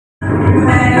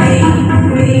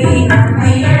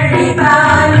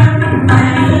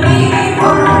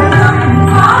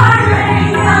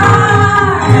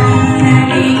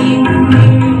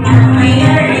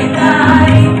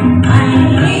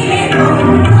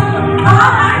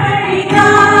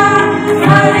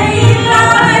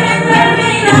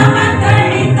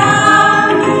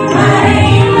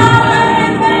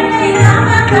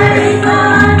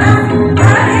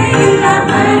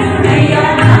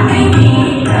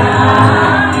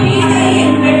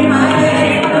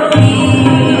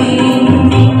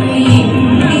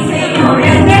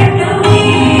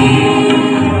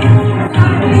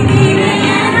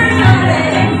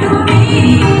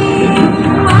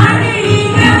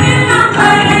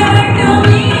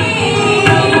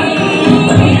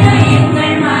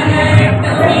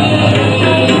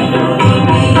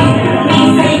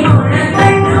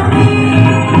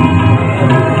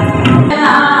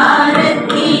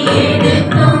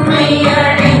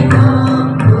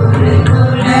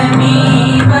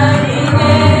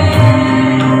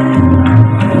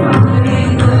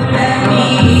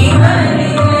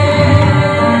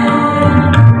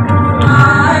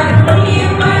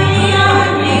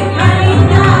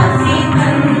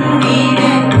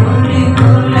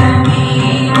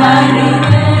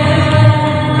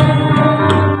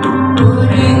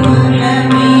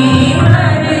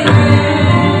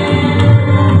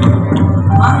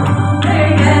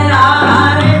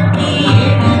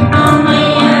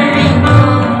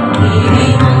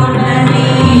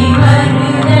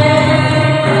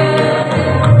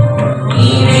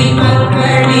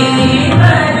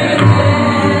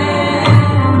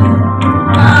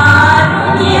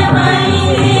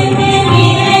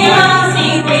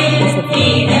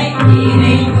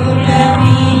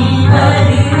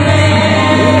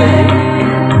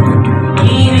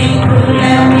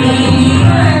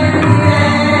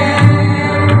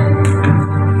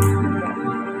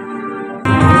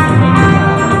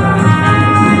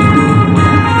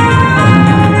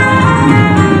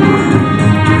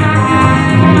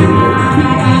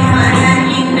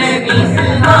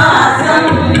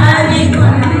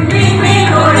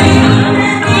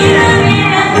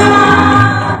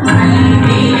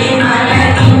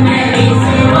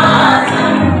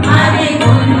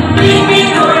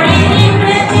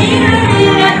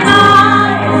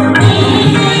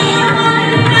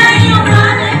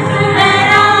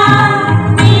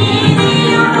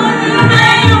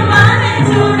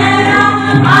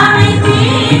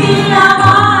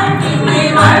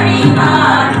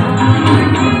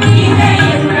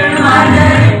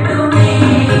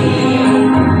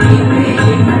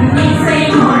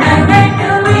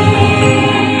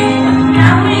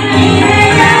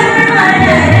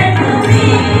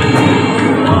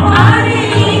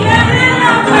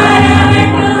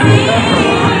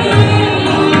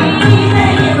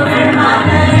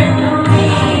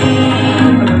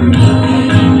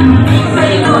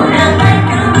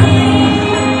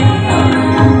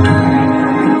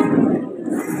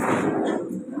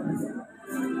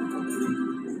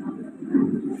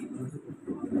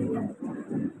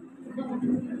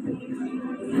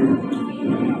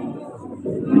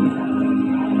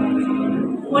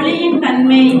ஒளியின்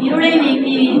தன்மை இருளை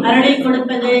நீக்கி அருளை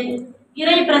கொடுப்பது,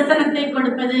 இறை பிரசனத்தை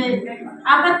கொடுப்பது,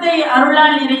 அகத்தை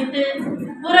அருளால் நிறைத்து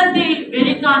புறத்தில்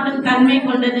வெளிக்காட்டும் தன்மை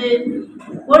கொண்டது.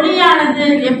 ஒளியானது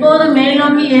எப்போதும்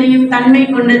மேல்நோக்கி எரியும் தன்மை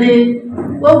கொண்டது.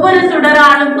 ஒவ்வொரு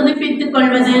சுடராலும் புதுப்பித்துக்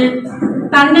கொள்வது,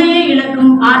 தன்னையே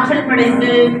இழக்கும் ஆற்றல்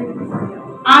படைத்து.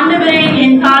 ஆண்டவரே,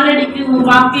 என் காலடிக்கு உன்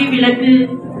வாக்கை விளக்கு,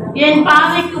 என்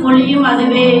பாதைக்கு ஒளியும்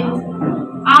அதுவே.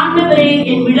 ஆண்டவரே,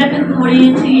 என் விளக்குக்கு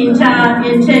ஒளியேற்று என்றார்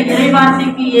என்ற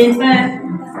இறைவார்த்தைக்கு ஏற்ப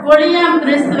ஒளியாம்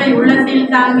கிறிஸ்துவை உள்ளத்தில்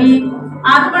தாங்கி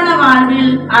அர்ப்பண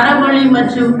வாழ்வில் அறவொளி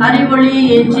மற்றும் அறிவொளியை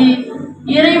ஏற்றி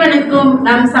இறைவனுக்கும்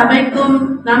நம் சபைக்கும்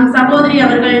நம் சகோதரி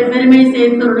அவர்கள் பெருமை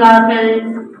சேர்த்துள்ளார்கள்.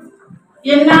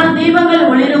 என்னால் தீபங்கள்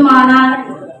ஒளிருமானால்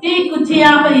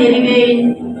தீக்குச்சியாக எரிவேன்,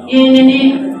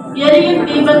 ஏனெனில் எரியும்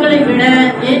தீபங்களை விட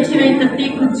ஏற்றி வைத்த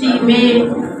தீக்குச்சி மேல்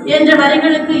என்ற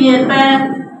வரிகளுக்கு ஏற்ப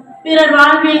பிறர்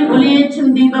வாழ்வில்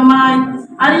ஒளியேற்றும் தீபமாய்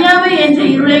அறியாமை என்ற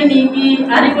இருளை நீக்கி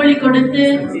அறிவொளி கொடுத்து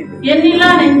எண்ணில்லா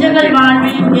நெஞ்சங்கள்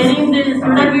வாழ்வில் எரிந்து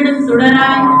சுடர்விடும்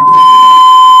சுடராய்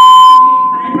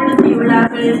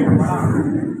பயன்படுத்தியுள்ளார்கள்.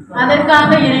 அதற்காக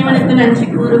இறைவனுக்கு நன்றி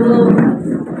கூறுவோம்.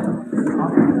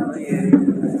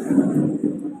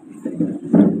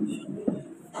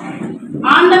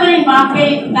 ஆண்டவரின் வாக்கை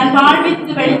தன்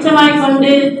வாழ்விற்கு வெளிச்சமாய்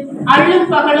கொண்டு அள்ளும்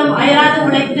பகலும் அயராது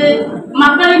உழைத்து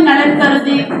மக்களின் நலன்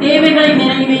கருதி தேவைகளை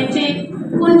நிறைவேற்றி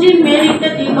குன்றின் மேலிட்ட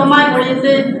தீபமாய்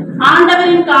ஒழித்து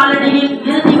ஆண்டவரின் காலடியில்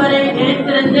இறுதி வரை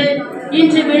நிலைத்திருந்து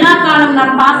இன்று விழா காணும்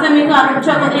நம் பாசமிகு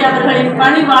அருட்சகோதரி அவர்களின்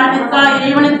பணி வாழ்விற்காக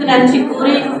இறைவனுக்கு நன்றி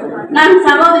கூறி நம்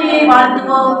சகோதரியை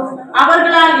வாழ்த்துவோம்.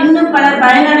 அவர்களால் இன்னும் பலர்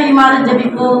பயனடையுமாறு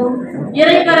ஜெபிப்போம்.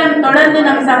 இறைக்கரம் தொடர்ந்து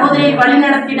நம் சகோதரியை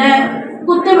வழிநடத்திட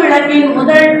குத்து விளக்கின்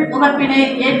முதல் முகப்பினை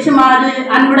ஏற்றுமாறு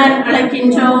அன்புடன்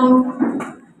அழைக்கின்றோம்.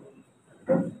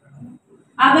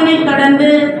 அதனைத் தொடர்ந்து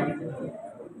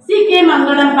சி.கே.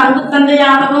 மங்கலம் பங்கு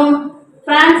தந்தையாகவும்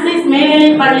பிரான்சிஸ்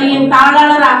மேல்நிலைப் பள்ளியின்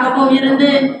தாளாளராகவும்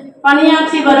இருந்து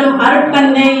பணியாற்றி வரும்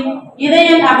அருட்தந்தை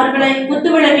இதயன் அவர்களை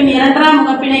குத்துவிளக்கின் இரண்டாம்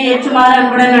முகப்பினை ஏற்றுமாறு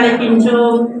அன்புடன்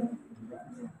அழைக்கின்றோம்.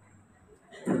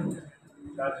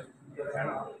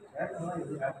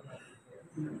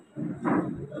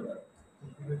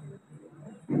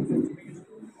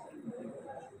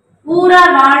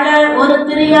 ஊரார் வாழ ஒரு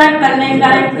திரியாய் தன்னை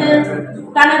கரைத்து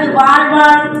தனது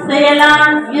வாழ்வால்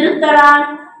செயலால் இருத்தலால்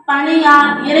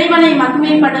பணியால் இறைவனை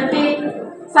மகிமைப்படுத்தி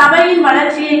சபையின்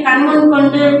வளர்ச்சியை கண்முன்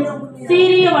கொண்டு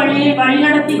சீரிய வழியை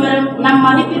வழிநடத்தி வரும் நம்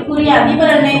மதிப்பிற்குரிய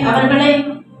அதிபர் அன்னை அவர்களை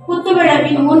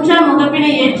குத்துவிளக்கின் மூன்றாம்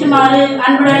முகப்பினை ஏற்றுமாறு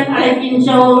அன்புடன்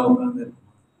அழைக்கின்றோம்.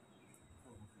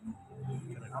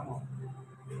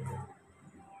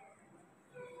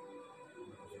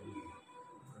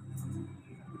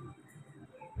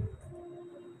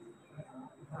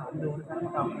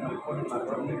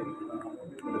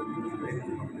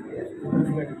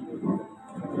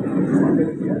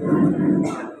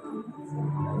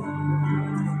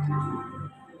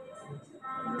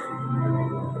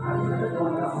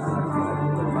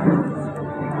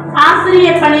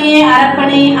 ஆசிரிய பணியே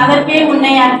அர்ப்பணி, அதற்கே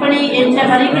உன்னை அர்ப்பணி என்ற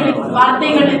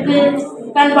வார்த்தைகளுக்கு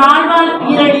தன் வாழ்வால்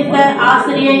ஈரடித்த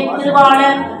ஆசிரியை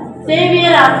திருவாளர்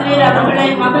சேவியர் ஆசிரியர் அவர்களை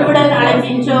மகிழ்வுடன்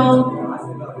அழைக்கின்றோம்.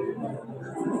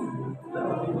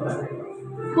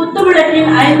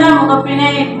 குத்துவிளக்கின் ஐந்தாம்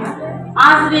முகப்பினை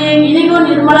ஆசிரியை இனிகோ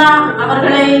நிர்மலா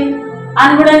அவர்களை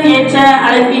அன்புடன் ஏற்ற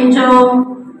அழைக்கின்றோம்.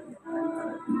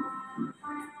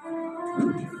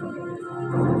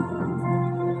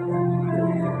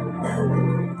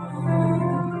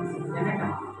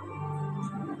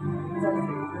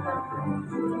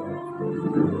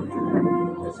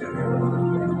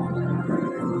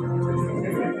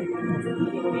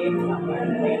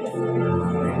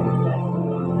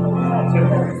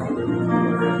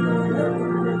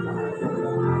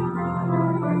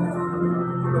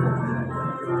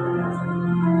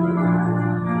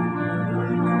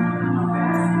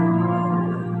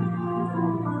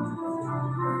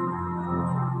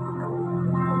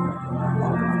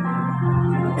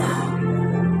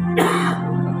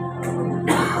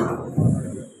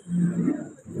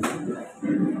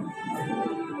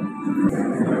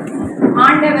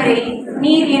 ஆண்டவரே,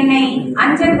 நீர் என்னை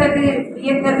அஞ்சத்தகு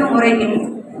வியத்தகு முறையில்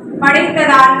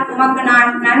படைத்ததால் உமக்கு நான்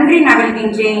நன்றி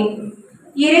நல்கின்றேன்.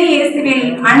 இறை இயேசுவில்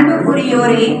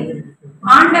அன்புக்குரியோரே,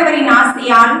 ஆண்டவரின்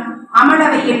ஆசியால்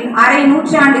அமளவையில் அரை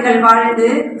நூற்றாண்டுகள் வாழ்ந்து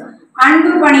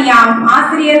அன்பு பணியாம்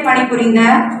ஆசிரியர் பணிபுரிந்த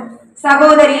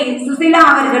சகோதரி சுசிலா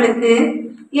அவர்களுக்கு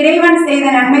இறைவன் செய்த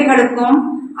நன்மைகளுக்கும்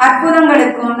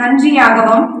அற்புதங்களுக்கும்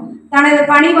நன்றியாகவும் தனது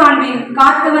பணி வாழ்வில்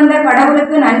காத்து வந்த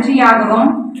கடவுளுக்கு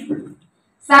நன்றியாகவும்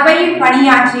சபையில்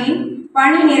பணியாற்றி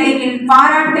பணி நிறைவில்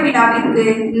பாராட்டு விழாவிற்கு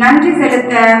நன்றி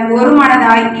செலுத்த ஒரு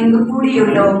மனதாய் இங்கு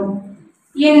கூடியுள்ளோம்.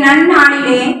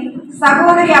 இந்நன்னாளிலே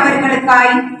சகோதரி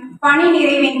அவர்களுக்காய் பணி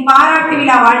நிறைவின் பாராட்டு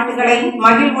விழா வாழ்த்துக்களை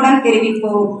மகிழ்வுடன்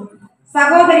தெரிவிப்போம்.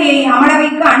 சகோதரியை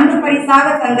அமளவைக்கு அன்பு பரிசாக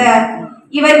தந்த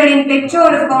இவர்களின்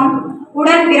பெற்றோருக்கும்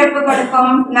உடன்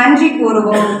பிறப்புகளுக்கும் நன்றி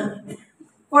கூறுவோம்.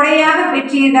 கொடையாக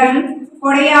பெற்றீர்கள்,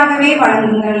 கொடையாகவே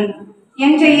வழங்குங்கள்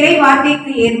என்ற இறை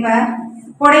வார்த்தைக்கு ஏற்ப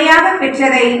கொடையாக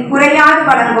பெற்றதை குறையாது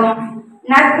வழங்கும்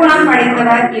நற்குணம்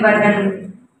படைத்தவர் இவர்கள்.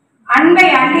 அன்பை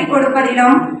அள்ளி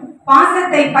கொடுப்பதிலும்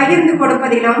பாசத்தை பகிர்ந்து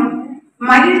கொடுப்பதிலும்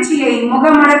மகிழ்ச்சியை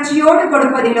முகமலர்ச்சியோடு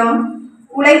கொடுப்பதிலும்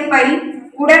உழைப்பை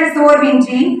உடல்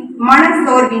சோர்வின்றி மன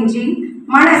சோர்வின்றி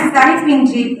மன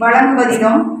சலிப்பின்றி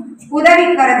வழங்குவதிலும் உதவி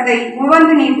கரத்தை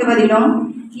உவந்து நீட்டுவதிலும்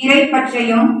இறை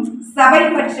பற்றையும் சபை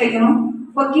பற்றையும்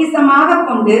பொக்கிசமாக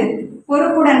கொண்டு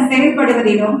பொறுப்புடன்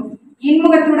செயல்படுவதிலும்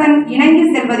இன்முகத்துடன் இணங்கி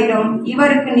செல்வதிலும்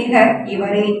இவருக்கு நிகர்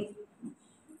இவரே.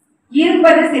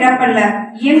 இருப்பது சிறப்பல்ல,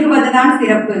 இயங்குவதுதான்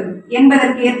சிறப்பு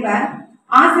என்பதற்கேற்ப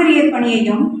ஆசிரியர்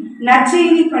பணியையும்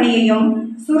நற்செய்தி பணியையும்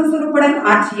சுறுசுறுப்புடன்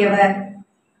ஆற்றியவர்.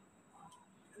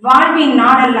 வாழ்வின்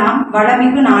நாளெல்லாம்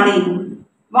வளமிகு நாளே.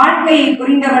 வாழ்க்கையை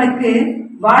புரிந்தவனுக்கு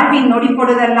வாழ்வின் நொடி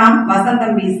பொழுதெல்லாம்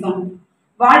வசந்தம் வீசும்.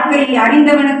 வாழ்க்கையை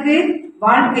அறிந்தவனுக்கு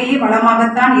வாழ்க்கையே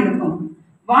வளமாகத்தான் இருக்கும்.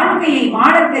 வாழ்க்கையை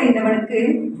வாழத் தெரிந்தவனுக்கு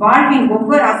வாழ்வின்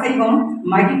ஒவ்வொரு அசைவும்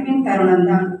மகிழ்வின்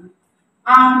தருணம்தான்.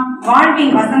 ஆம்,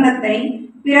 வாழ்வின் வசந்தத்தை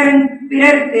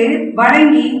பிறருக்கு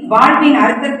வழங்கி வாழ்வின்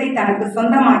அர்த்தத்தை தனக்கு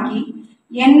சொந்தமாக்கி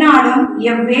எந்நாளும்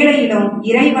எவ்வேளையிலும்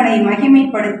இறைவனை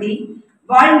மகிமைப்படுத்தி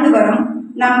வாழ்ந்து வரும்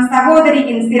நம்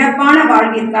சகோதரியின் சிறப்பான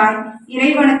வாழ்விற்காய்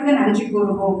இறைவனுக்கு நன்றி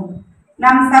கூறுவோம்.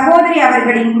 நம் சகோதரி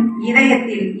அவர்களின்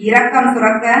இதயத்தில் இரக்கம்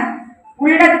சுரக்க,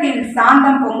 உள்ளத்தில்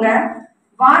சாந்தம் பொங்க,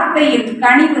 வார்த்தையில்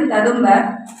கனிவு ததும்ப,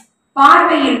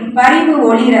 பார்வையில் பரிவு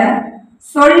ஒளிர,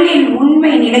 சொல்லில்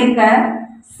உண்மை நிலைக்க,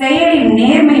 செயலில்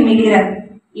நேர்மை மிளிர,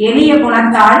 எளிய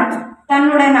குணத்தால்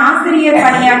தன்னுடன் ஆசிரியர்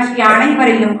பணியாற்றிய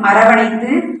அனைவரையும்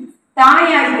அரவணைத்து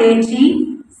தாயாய் தேற்றி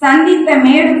சந்தித்த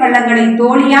மேடு பள்ளங்களை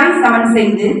தோழியாய் சமன்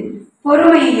செய்து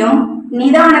பொறுமையையும்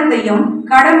நிதானத்தையும்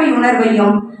கடமை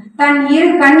உணர்வையும் தன் இரு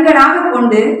கண்களாக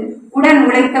கொண்டு உடன்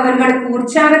உழைத்தவர்களுக்கு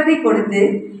உற்சாகத்தை கொடுத்து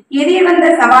எதிர்வந்த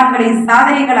சவால்களை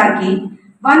சாதனைகளாக்கி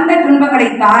வந்த துன்பங்களை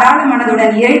தாராள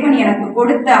மனதுடன் இறைவன் எனக்கு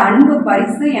கொடுத்த அன்பு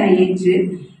பரிசு என ஏற்று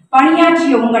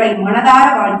பணியாற்றிய உங்களை மனதார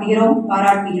வாழ்த்துகிறோம்,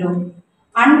 பாராட்டுகிறோம்.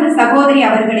 அன்பு சகோதரி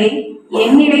அவர்களே,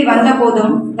 எந்நிலை வந்த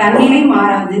போதும் தன்னிலை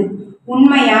மாறாது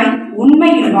உண்மையாய்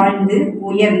உண்மையில் வாழ்ந்து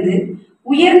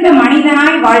உயர்ந்த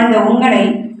மனிதனாய் வாழ்ந்த உங்களை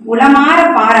உளமாற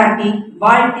பாராட்டி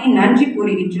வாழ்த்தி நன்றி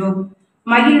கூறுகின்றோம்.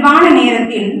 மகிழ்வான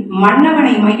நேரத்தில்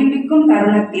மன்னவனை மகிழ்விக்கும்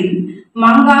தருணத்தில்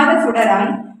மங்காத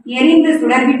சுடராய் எரிந்து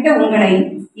சுடர்விட்ட உங்களை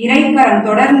இறைக்கரம்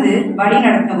தொடர்ந்து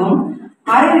வழிநடத்தவும்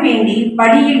அருள் வேண்டி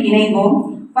படியில் இணைவோம்.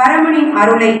 பரமனின்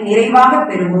அருளை நிறைவாக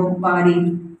பெறுவோம். பாரி.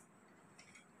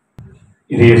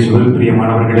 இறையேசுவில்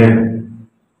பிரியமானவர்களே,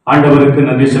 ஆண்டவருக்கு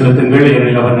நன்றி செலுத்துங்கள்,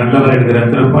 ஏனெனில் அவர் நல்லவர் என்கிற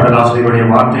திருப்பாடல் ஆசிரியருடைய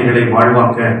வார்த்தைகளை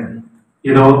வாழ்வாக்க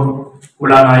இதோ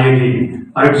உலாநாயகி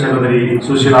அருட்சகோதரி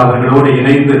சுசிலா அவர்களோடு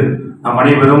இணைந்து நாம்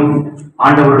அனைவரும்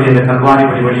ஆண்டவருடைய இந்த கல்வாரி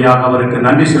வழி வழியாக அவருக்கு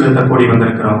நன்றி செலுத்த கூடி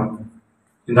வந்திருக்கிறோம்.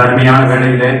 இந்த அருமையான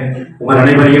வேளையிலே உங்கள்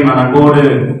அனைவரையும் நான் அன்போடு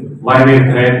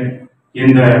வரவேற்கிறேன்.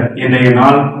 இந்த இன்றைய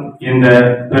நாள் இந்த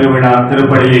பெருவிழா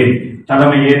திருப்பலியை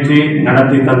தலைமை ஏற்றி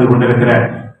நடத்தி தந்து கொண்டிருக்கிற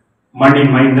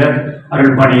மண்ணின் மைந்தர்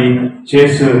அருள்பணி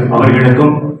சேசு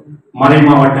அவர்களுக்கும், மறை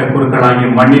மாவட்ட குருக்களாகிய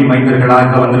மண்ணின்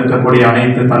மைந்தர்களாக வந்திருக்கக்கூடிய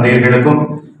அனைத்து தந்தையர்களுக்கும்,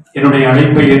 என்னுடைய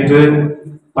அழைப்பை ஏற்று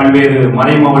பல்வேறு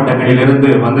மறை மாவட்டங்களிலிருந்து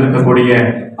வந்திருக்கக்கூடிய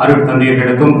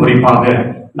அருட்தந்தையர்களுக்கும், குறிப்பாக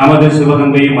நமது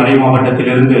சிவகங்கை மறை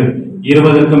மாவட்டத்திலிருந்து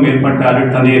 20க்கும் மேற்பட்ட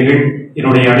அருட்தந்தையர்கள்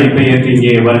என்னுடைய அழைப்பை ஏற்று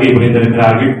இங்கே வருகை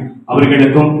புரிந்திருக்கிறார்கள்.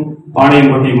 அவர்களுக்கும்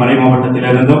பாளையங்கோட்டை மறை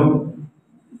மாவட்டத்திலிருந்தும்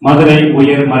மதுரை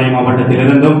உயர் மறை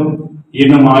மாவட்டத்திலிருந்தும்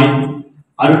இன்னுமாய்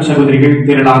அருட்சகோதரிகள்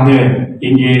திரளாக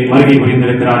இங்கே வருகை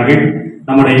புரிந்திருக்கிறார்கள்.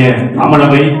 நம்முடைய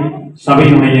அமளவை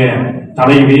சபையினுடைய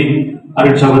தலைவி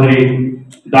அருட்சகோதரி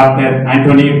டாக்டர்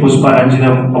ஆண்டோனி புஷ்பா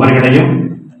ரஞ்சிதம் அவர்களையும்,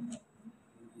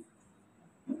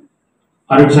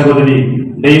 அருட்சகோதரி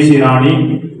டெய்சி ராணி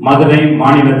மதுரை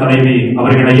மாநில தலைவி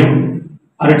அவர்களையும்,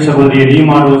 அருட்சகோதரி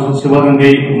ரீமாரோ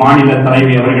சிவகங்கை மாநில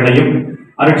தலைவி அவர்களையும்,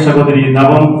 அருட்சகோதரி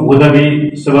தவம் உதவி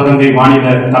சிவகங்கை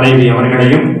மாநில தலைவி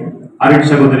அவர்களையும்,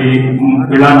 அருட்சகோதரி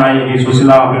இளாநாயகி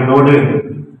சுசிலா அவர்களோடு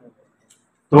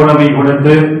தோழமை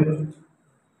கொடுத்து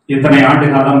இத்தனை ஆண்டு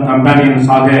காலம்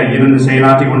கம்பானியன்ஸாக இருந்து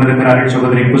செயலாற்றி கொண்டிருக்கிற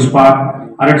அருட்சகோதரி புஷ்பா,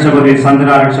 அருட்சகோதரி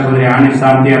சந்திரா, அருட்சகோதரி ஆனி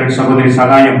சாந்தி, அருட்சகோதரி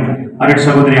சகாயம்,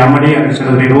 அருட்சகோதரி அமளி,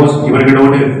 அருட்சகோதரி ரோஸ்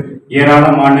இவர்களோடு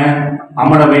ஏராளமான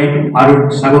அமளவை அருட்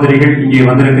சகோதரிகள் இங்கே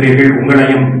வந்திருக்கிறீர்கள்.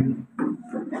 உங்களையும்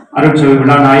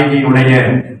விழா நாயகியினுடைய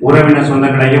உறவினர்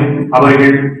சொந்தங்களையும்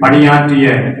அவர்கள் பணியாற்றிய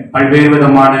பல்வேறு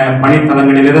விதமான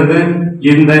பணித்தலங்களிலிருந்து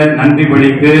இந்த நன்றி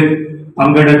வழிக்கு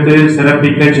பங்கெடுத்து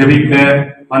சிறப்பிக்க ஜெபிக்க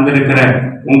வந்திருக்கிற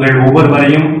உங்கள்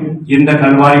ஒவ்வொருவரையும் இந்த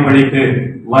கல்வாரி வழிக்கு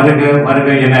வருக வருக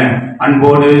என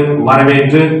அன்போடு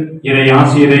வரவேற்று இறை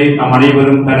ஆசிரியரை நாம்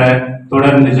அனைவரும் பெற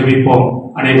தொடர்ந்து ஜெபிப்போம்.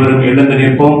 அனைவரும் எழுந்து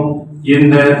நிற்போம்.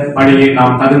 இந்த பணியை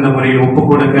நாம் தகுந்த முறையில் ஒப்புக்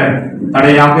கொடுக்க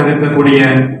தடையாக இருக்கக்கூடிய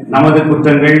நமது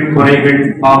குற்றங்கள், குறைகள்,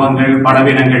 பாவங்கள்,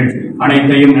 பலவீனங்கள்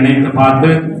அனைத்தையும் நினைத்து பார்த்து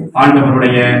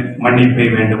ஆண்டவருடைய மன்னிப்பை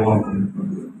வேண்டுவோம்.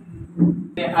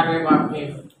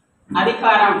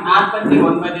 அதிகாரம்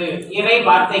 49 இறை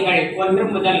வார்த்தைகள் 1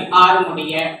 முதல் 6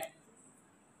 முடிய.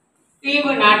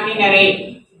 தீவு நாட்டினரே,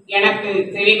 எனக்கு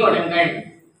செவி கொடுங்கள்.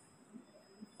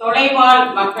 தொலைவாழ்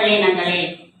மக்களினங்களே,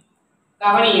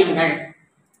 கவனியுங்கள்.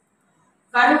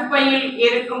 கருப்பையில்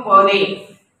இருக்கும் போதே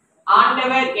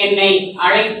ஆண்டவர் என்னை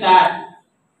அழைத்தார்.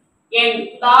 என்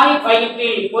தாய்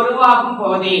வயிற்றில் உருவாகும்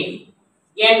போதே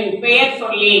என் பெயர்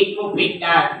சொல்லி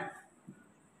கூப்பிட்டார்.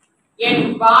 என்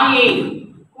வாயை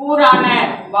கூரான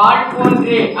வாள்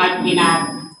போன்று ஆக்கினார்.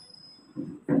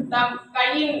 தம்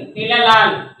கையின்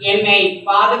நிழலால் என்னை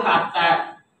பாதுகாத்தார்.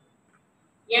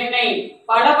 என்னை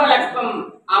பளபளக்கும்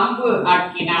அம்பு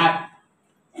ஆக்கினார்.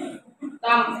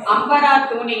 தம் அம்பரா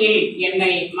தூணியில்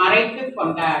என்னை மறைத்துக்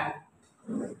கொண்டார்.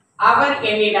 அவர்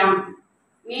என்னிடம்,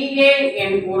 நீயே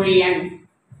என் ஊழியன்,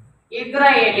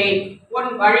 இஸ்ரவேலே,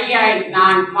 உன் வழியாய்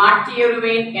நான்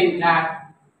மாற்றியுறுவேன் என்றார்.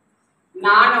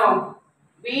 நானோ,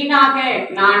 வீணாக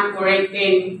நான்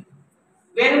உழைத்தேன்,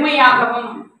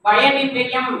 வெறுமையாகவும்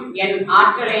பயனின்றியும் என்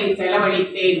ஆற்றலை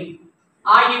செலவழித்தேன்.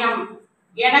 ஆயினும்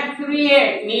எனக்குரிய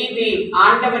நீதி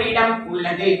ஆண்டவரிடம்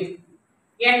உள்ளது.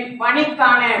 என்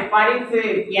பணிக்கான பரிசு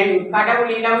என்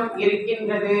கடவுளிடம்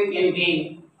இருக்கின்றது என்றேன்.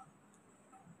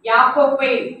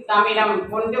 யாக்கோப்பை தம்மிடம்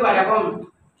கொண்டு வரவும்,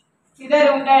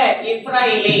 சிதறுண்ட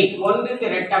இஸ்ராயேலை ஒன்று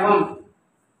திரட்டவும்,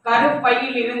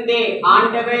 கருப்பையில் இருந்தே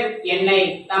ஆண்டவர் என்னை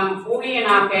தம்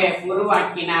ஊழியனாக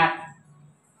உருவாக்கினார்.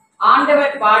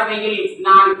 ஆண்டவர் பார்வையில்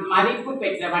நான் மதிப்பு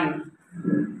பெற்றவன்.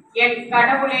 என்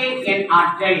கடவுளே என்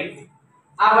ஆற்றல்.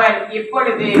 அவர்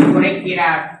இப்பொழுது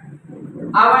உரைக்கிறார்.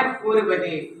 அவர்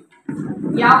கூறுவது,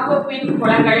 யாக்கோப்பின்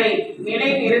குலங்களை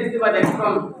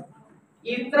நிலைநிறுத்துவதற்கும்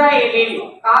இஸ்ராயேலில்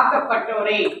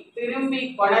காக்கப்பட்டோரை திரும்பி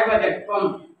கொணர்வதற்கும்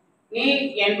நீ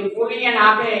என்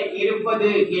ஊழியனாக இருப்பது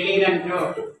எளிதன்றோ?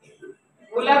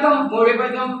 உலகம்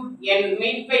முழுவதும் என்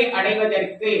மீட்பை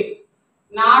அடைவதற்கு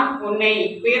நான் உன்னை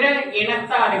பிற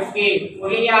இனத்தாருக்கு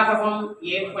ஒளியாகவும்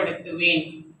ஏற்படுத்துவேன்.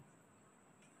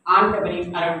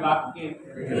 ஆண்டவரின் அருள்வாக்கு.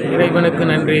 இறைவனுக்கு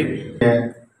நன்றி.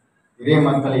 இறை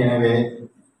மக்கள் எனவே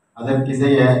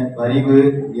அதற்கிசைய பரிவு,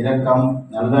 இரக்கம்,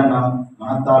 நல்லெண்ணம்,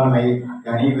 மனத்தாழ்மை,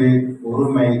 கனிவு,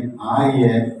 பொறுமை ஆகிய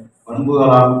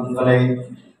பண்புகளால் உங்களை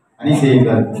அணி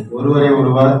செய்யுங்கள். ஒருவரை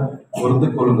ஒருவர்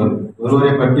பொறுத்துக் கொள்ளுங்கள்.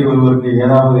 ஒருவரை பற்றி ஒருவருக்கு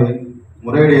ஏதாவது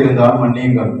முறையீடு இருந்தால்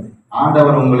மன்னியுங்கள்.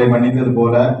 ஆண்டவர் உங்களை மன்னித்தது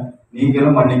போல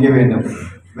நீங்களும் மன்னிக்க வேண்டும்.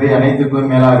 இவை அனைத்துக்கும்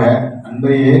மேலாக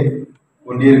அன்பையே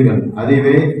கொண்டிருங்கள்.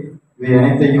 அதுவே இவை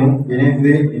அனைத்தையும்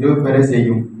இணைந்து நிறைவு பெற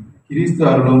செய்யும். கிறிஸ்து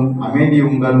அருளும் அமைதி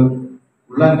உங்கள்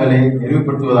உள்ளங்களை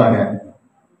நிறைவுபடுத்துவதாக.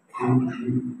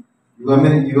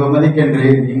 இவ்வமதிக்கென்று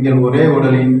நீங்கள் ஒரே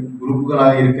உடலின்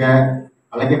உறுப்புகளாக இருக்க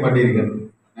அழைக்கப்பட்டீர்கள்.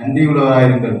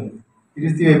 நன்றியுள்ளவராயிருங்கள்.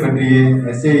 கிறிஸ்துவை பற்றிய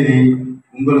நற்செய்தி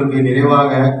உங்களுக்கு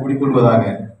நிறைவாக குடிக்கொள்வதாக.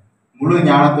 முழு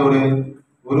ஞானத்தோடு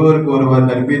ஒருவருக்கு ஒருவர்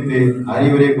கற்பித்து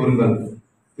அறிவுரை கூறுங்கள்.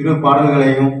 திரு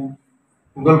பாடல்களையும்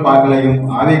புகழ் பாக்களையும்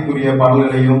ஆவிக்குரிய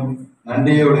பாடல்களையும்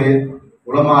நன்றியோடு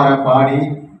உளமாற பாடி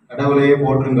கடவுளையே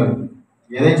போற்றுங்கள்.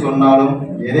 எதை சொன்னாலும்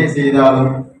எதை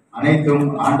செய்தாலும் அனைத்தும்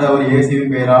ஆண்டவர்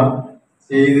இயேசுவின் பெயரால்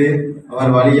செய்து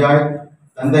அவர் வழியாய்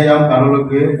தந்தையாம்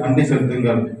கடவுளுக்கு நன்றி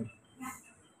செலுத்துங்கள்.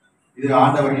 இது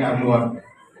ஆண்டவரின் அருள்வாக்கு.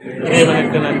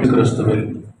 கிறிஸ்துவில்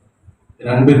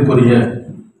அன்பிற்குரிய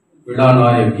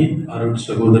விழாநாயகி அருள்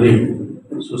சகோதரி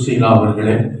சுசீலா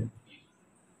அவர்களே,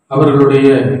 அவர்களுடைய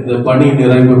இந்த பணி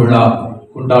நிறைவு விழா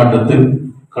கொண்டாட்டத்தில்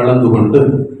கலந்து கொண்டு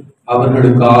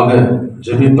அவர்களுக்காக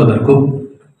ஜெபிப்பதற்கும்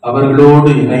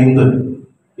அவர்களோடு இணைந்து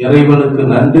இறைவனுக்கு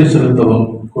நன்றி செலுத்தவும்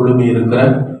குழுமி இருக்கிற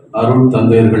அருள்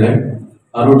தந்தையர்களே,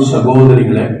 அருள்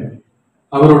சகோதரிகளே,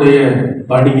 அவருடைய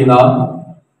பணியினால்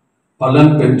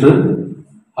பலன் பெற்று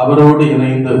அவரோடு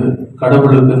இணைந்து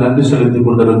கடவுளுக்கு நன்றி செலுத்திக்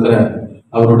கொண்டிருக்கிற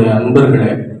அவருடைய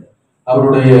அன்பர்களே,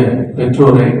 அவருடைய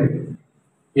பெற்றோரை,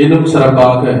 இன்னும்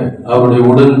சிறப்பாக அவருடைய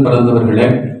உடன் பிறந்தவர்களே,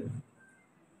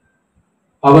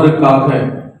 அவருக்காக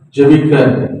ஜெபிக்க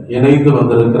இணைந்து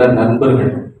வந்திருக்கிற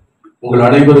நண்பர்கள், உங்கள்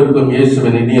அனைவருக்கும்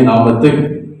இயேசுவின் இனிய நாமத்தில்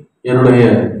என்னுடைய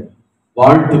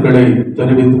வாழ்த்துக்களை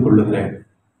தெரிவித்துக் கொள்ளுகிறேன்.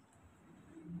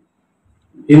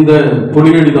 இந்த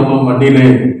புலியெழுதமும் மண்ணிலே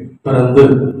பிறந்து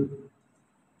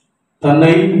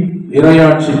தன்னை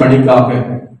இறையாட்சி பணிக்காக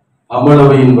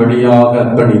அமளவையின் வழியாக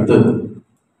அர்ப்பணித்து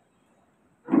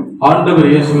ஆண்டவர்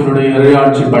இயேசுவினுடைய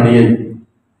இறையாட்சி பணியை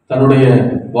தன்னுடைய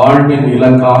வாழ்வின்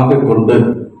இலக்காக கொண்டு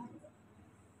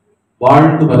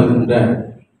வாழ்ந்து வருகின்ற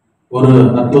ஒரு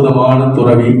அற்புதமான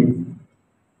துறவி.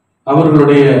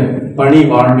 அவர்களுடைய பணி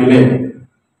வாழ்விலே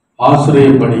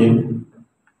ஆசிரியர் பணியில்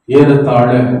ஏறத்தாழ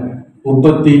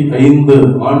 35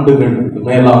 ஆண்டுகளுக்கு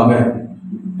மேலாக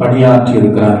பணியாற்றி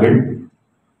இருக்கிறார்கள்.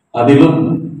 அதிலும்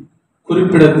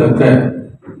குறிப்பிடத்தக்க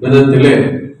விதத்திலே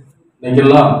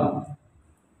நீங்கெல்லாம்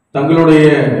தங்களுடைய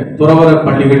துறவர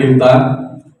பள்ளிகளில் தான்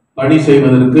பணி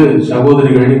செய்வதற்கு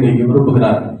சகோதரிகள் இன்னைக்கு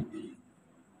விரும்புகிறார்கள்.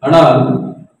 ஆனால்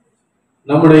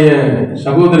நம்முடைய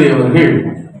சகோதரி அவர்கள்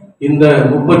இந்த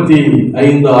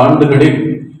 35 ஆண்டுகளில்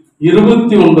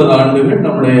 29 ஆண்டுகள்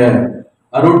நம்முடைய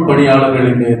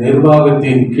அருட்பணியாளர்களின்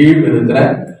நிர்வாகத்தின் கீழ் இருக்கிற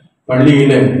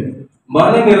பள்ளியிலே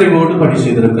மனநிறைவோடு பணி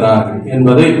செய்திருக்கிறார்கள்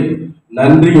என்பதை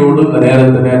நன்றியோடு இந்த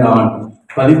நேரத்திலே நான்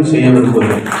பதிவு செய்ய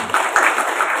விரும்புகிறேன்.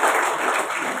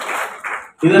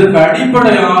 இதற்கு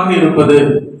அடிப்படையாக இருப்பது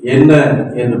என்ன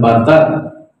என்று பார்த்தால்,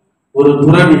 ஒரு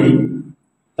துறவி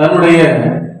தன்னுடைய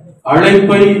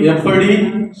அழைப்பை எப்படி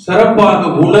சிறப்பாக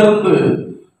உணர்ந்து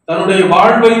தன்னுடைய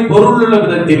வாழ்வை பொருளுள்ள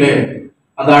விதத்திலே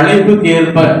அந்த அழைப்புக்கு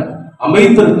ஏற்ப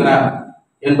அமைத்திருக்கிறார்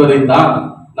என்பதைத்தான்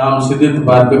நாம் சிந்தித்து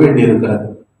பார்க்க வேண்டியிருக்கிறது.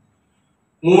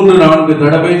 3-4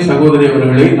 தடவை சகோதரி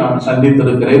அவர்களை நான்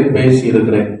சந்தித்திருக்கிறேன்,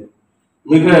 பேசியிருக்கிறேன்.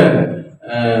 மிக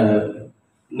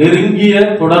நெருங்கிய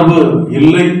தொடர்பு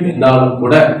இல்லை என்றாலும்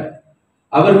கூட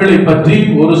அவர்களை பற்றி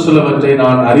ஒரு சிலவற்றை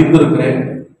நான் அறிந்திருக்கிறேன்.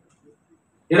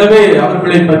 எனவே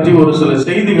அவர்களை பற்றி ஒரு சில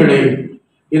செய்திகளை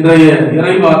இன்றைய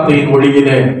இறைவார்த்தையின்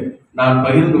மொழியிலே நான்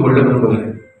பகிர்ந்து கொள்ள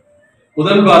விரும்புகிறேன்.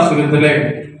 முதல் வாசகத்திலே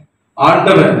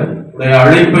ஆண்டவர் உடைய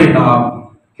அழைப்பை நாம்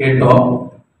கேட்டோம்.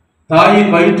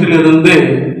 தாயின் வயிற்றிலிருந்து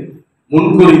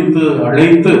முன்குறித்து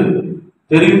அழைத்து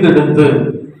தெரிந்தெடுத்து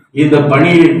இந்த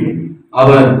பணியை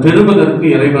அவர் பெறுவதற்கு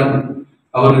இறைவன்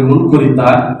அவரை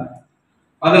முன்குறித்தார்.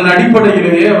 அதன்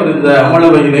அடிப்படையிலேயே அவர் இந்த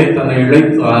அமளவையிலே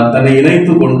தன்னை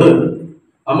இணைத்து கொண்டு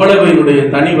அமளவையினுடைய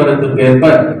தனி வரத்துக்கேற்ப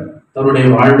தன்னுடைய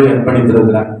வாழ்வை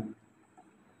அர்ப்பணித்திருக்கிறார்.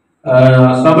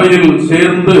 சபையில்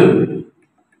சேர்ந்து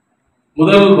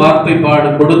முதல் வார்த்தைப்பாடு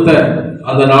கொடுத்த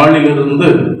அந்த நாளிலிருந்து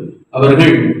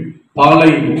அவர்கள்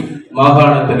பாலை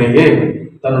மாகாணத்திலேயே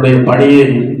தன்னுடைய பணியை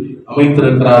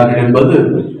அமைத்திருக்கிறார்கள் என்பது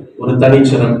ஒரு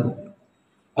தனிச்சிறப்பு.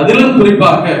 அதிலும்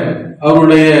குறிப்பாக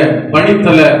அவருடைய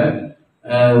பணித்தல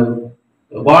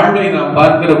வாழ்வை நாம்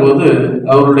பார்க்கிற போது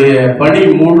அவருடைய பணி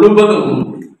முழுவதும்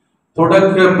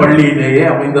தொடக்க பள்ளியிலேயே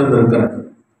அமைந்திருக்கிறது.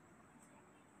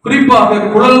 குறிப்பாக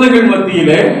குழந்தைகள்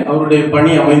மத்தியிலே அவருடைய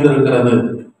பணி அமைந்திருக்கிறது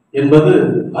என்பது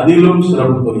அதிலும்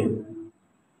சிறப்புக்குரியது.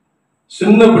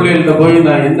 சின்ன பிள்ளைகள்கிட்ட போய்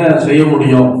நான் என்ன செய்ய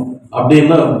முடியும்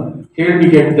அப்படின்னு கேள்வி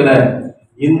கேட்கிற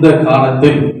இந்த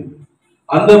காலத்தில்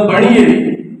அந்த பணியை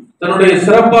தன்னுடைய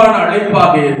சிறப்பான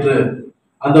அழைப்பாக ஏற்று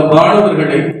அந்த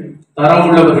மாணவர்களை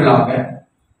தரமுள்ளவர்களாக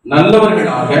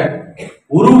நல்லவர்களாக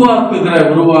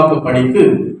உருவாக்கு பணிக்கு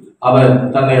அவர்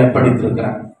தன்னை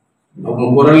அர்ப்பணித்திருக்கிறார். அவங்க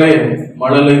குரலே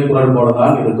மழலை குரல்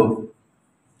போலதான் இருக்கும்.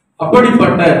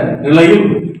 அப்படிப்பட்ட நிலையில்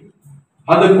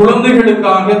அந்த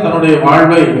குழந்தைகளுக்காக தன்னுடைய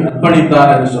வாழ்வை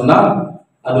அர்ப்பணித்தார் என்று சொன்னால்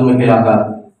அது மிகையாகாது.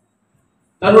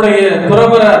 தன்னுடைய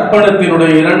துறவர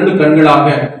அர்ப்பணத்தினுடைய 2 கண்களாக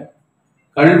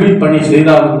கல்வி பணி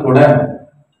செய்தாலும் கூட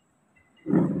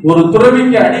ஒரு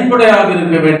துறவிக்கு அடிப்படையாக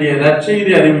இருக்க வேண்டிய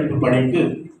நற்செய்தி அறிவிப்பு பணிக்கு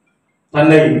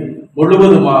தன்னை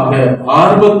முழுவதுமாக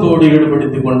ஆர்வத்தோடு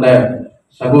ஈடுபடுத்திக் கொண்ட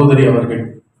சகோதரி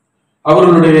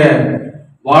அவர்களுடைய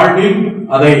வாழ்வில்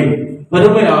அதை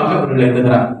பெருமையாக அவர்கள்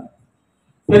எழுதுகிறார்.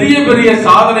 பெரிய பெரிய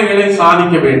சாதனைகளை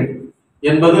சாதிக்க வேண்டும்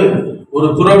என்பது ஒரு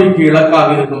துறவிக்கு இலக்காக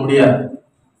இருக்க முடியாது.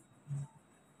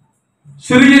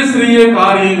 சிறிய சிறிய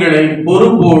காரியங்களை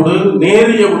பொறுப்போடு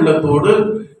நேரிய உள்ளத்தோடு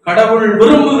கடவுள்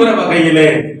விரும்புகிற வகையிலே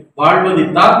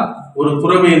வாழ்வதித்தான் ஒரு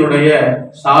துறவியினுடைய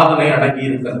சாதனை அடங்கி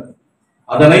இருக்கிறது.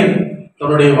 அதனை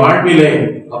தன்னுடைய வாழ்விலே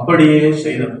அப்படியே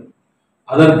செய்தது.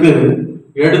 அதற்கு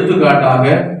எடுத்துக்காட்டாக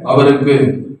அவருக்கு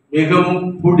மிகவும்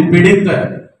பிடித்த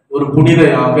ஒரு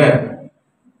புனிதையாக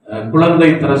குழந்தை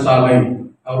தரசாலை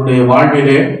அவருடைய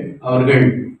வாழ்விலே அவர்கள்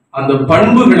அந்த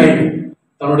பண்புகளை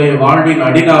தன்னுடைய வாழ்வின்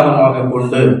அடிநாதமாக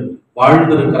கொண்டு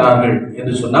வாழ்ந்திருக்கிறார்கள்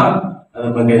என்று சொன்னால் அது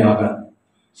மிகையாக.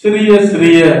 சிறிய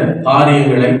சிறிய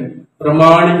காரியங்களை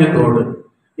பிரமாணிக்கத்தோடு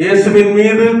இயேசுவின்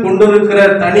மீது கொண்டிருக்கிற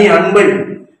தனி அன்பை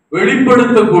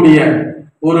வெளிப்படுத்தக்கூடிய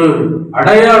ஒரு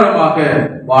அடையாளமாக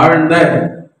வாழ்ந்த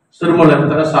சிறுமலர்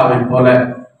தெரசாவை போல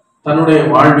தன்னுடைய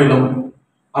வாழ்விலும்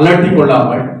அலட்டி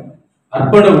கொள்ளாமல்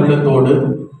அர்ப்பண உள்ளத்தோடு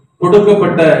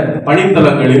கொடுக்கப்பட்ட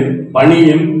பணித்தலங்களில்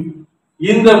பணியில்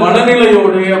இந்த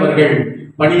மனநிலையோடு அவர்கள்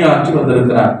பணியாற்றி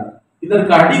வந்திருக்கிறார்.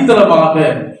 இதற்கு அடித்தளமாக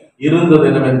இருந்தது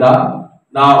என்னவென்றால்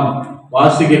நாம்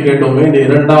வாசிக்க கேட்டோமே இந்த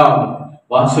 2ஆம்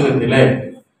வாசகத்திலே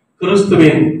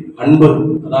கிறிஸ்துவின் அன்பு,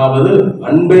 அதாவது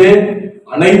அன்பே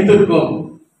அனைத்துக்கும்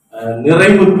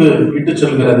நிறைவுக்கு இட்டு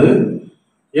செல்கிறது,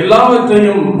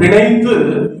 எல்லாவற்றையும் பிணைத்து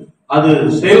அது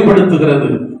செயல்படுத்துகிறது.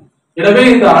 எனவே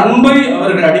இந்த அன்பை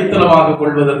அவர்கள் அடித்தளமாக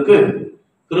கொள்வதற்கு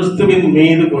கிறிஸ்துவின்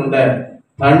மீது கொண்ட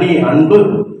தனி அன்பு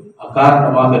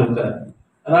காரணமாக இருக்கிறது.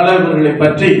 அதனால இவர்களை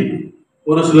பற்றி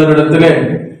ஒரு சிலரிடத்திலே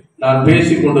நான்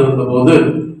பேசிக் கொண்டிருந்த போது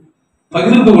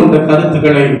பகிர்ந்து கொண்ட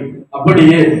கருத்துக்களை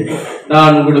அப்படியே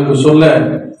நான் உங்களுக்கு சொல்ல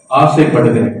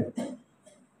ஆசைப்படுகிறேன்.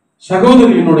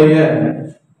 சகோதரியினுடைய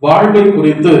வாழ்வை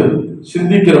குறித்து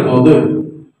சிந்திக்கிற போது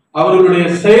அவர்களுடைய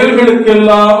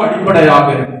செயல்களுக்கெல்லாம் அடிப்படையாக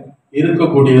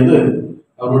இருக்கக்கூடியது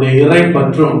அவருடைய இறை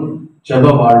பற்றும்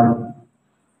ஜெப வாழ்வு.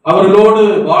 அவர்களோடு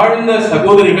வாழ்ந்த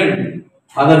சகோதரிகள்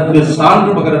அதற்கு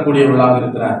சான்று பகரக்கூடியவர்களாக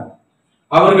இருக்கிறார்.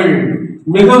 அவர்கள்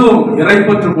மிகவும்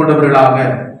இறைப்பற்று கொண்டவர்களாக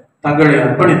தங்களை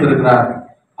அர்ப்பணித்திருக்கிறார்.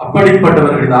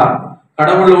 அப்படிப்பட்டவர்கள் தான்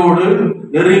கடவுளோடு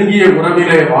நெருங்கிய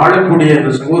உறவிலே வாழக்கூடிய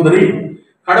இந்த சகோதரி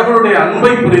கடவுளுடைய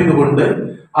அன்பை புரிந்து கொண்டு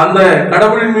அந்த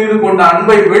கடவுளின் மீது கொண்ட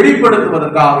அன்பை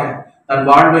வெளிப்படுத்துவதற்காக தன்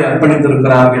வாழ்வை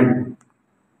அர்ப்பணித்திருக்கிறார்கள்.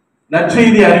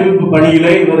 நற்செய்தி அறிவிப்பு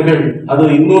பணியிலே இவர்கள் அது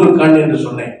இன்னொரு கண் என்று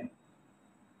சொன்னேன்.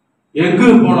 எங்கு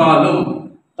போனாலும்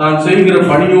தான் செய்கிற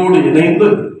பணியோடு இணைந்து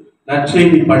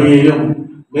நற்செய்தி பணியையும்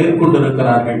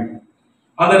மேற்கொண்டிருக்கிறார்கள்.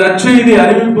 அந்த நற்செய்தி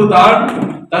அறிவிப்பு தான்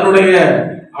தன்னுடைய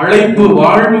அழைப்பு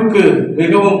வாழ்வுக்கு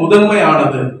மிகவும்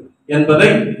முதன்மையானது என்பதை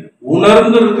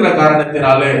உணர்ந்திருக்கிற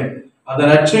காரணத்தினாலே அந்த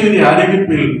நற்செய்தி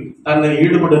அறிவிப்பில் தன்னை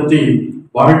ஈடுபடுத்தி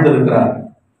வாழ்ந்திருக்கிறார்.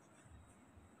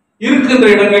 இருக்கின்ற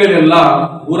இடங்களில் எல்லாம்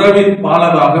உறவின்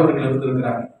பாலமாக அவர்கள்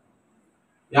இருந்திருக்கிறார்.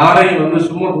 யாரையும்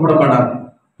சும்மா கூப்பிட மாட்டாங்க,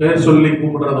 பேர் சொல்லி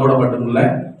கூப்பிடுறதோட மட்டுமில்ல,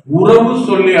 உறவு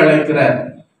சொல்லி அழைக்கிற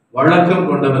வழக்கம்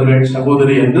கொண்டவர்கள்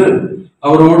சகோதரி என்று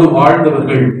அவரோடு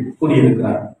வாழ்ந்தவர்கள்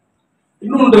கூறியிருக்கிறார்.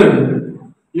 இன்னொன்று,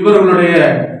 இவர்களுடைய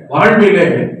வாழ்விலே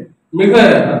மிக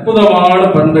அற்புதமான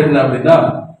பண்பு என்ன அப்படின்னா,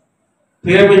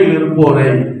 தேவையில் இருப்போரை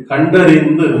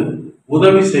கண்டறிந்து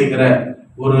உதவி செய்கிற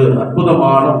ஒரு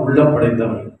அற்புதமான உள்ளம்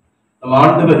படைத்தவர். நம்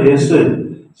ஆண்டவர் இயேசு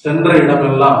சென்ற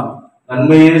இடமெல்லாம்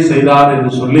நன்மையே செய்தார்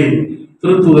என்று சொல்லி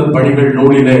திருத்தூதர் பணிகள்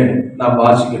நூலிலே நாம்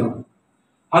வாசிக்கிறோம்.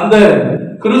 அந்த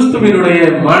கிறிஸ்துவினுடைய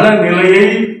மனநிலையை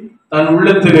தன்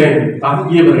உள்ளத்திலே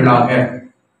தாங்கியவர்களாக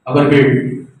அவர்கள்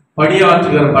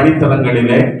பணியாற்றுகிற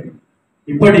பணித்தலங்களிலே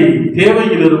இப்படி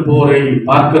தேவையில் இருப்போரை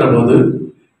பார்க்கிற போது,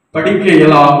 படிக்க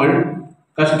இயலாமல்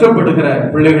கஷ்டப்படுகிற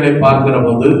பிள்ளைகளை பார்க்கிற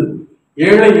போது,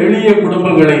 ஏழை எளிய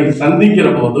குடும்பங்களை சந்திக்கிற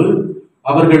போது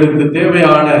அவர்களுக்கு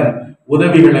தேவையான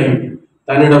உதவிகளை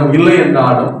தன்னிடம் இல்லை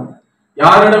என்றாலும்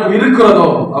யாரிடம் இருக்கிறதோ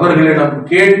அவர்களிடம்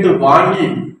கேட்டு வாங்கி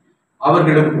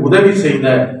அவர்களுக்கு உதவி செய்த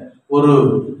ஒரு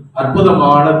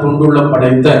அற்புதமான தொண்டுள்ள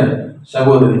படைத்த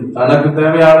சகோதரி. தனக்கு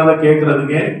தேவையானதை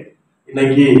கேட்கறதுக்கே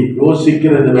இன்னைக்கு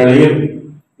யோசிக்கிறது வேளையில்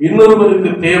இன்னொருவருக்கு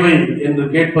தேவை என்று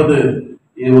கேட்பது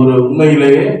இது ஒரு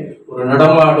உண்மையிலேயே ஒரு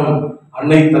நடமாடும்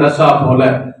அன்னை தெரசா போல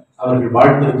அவர்கள்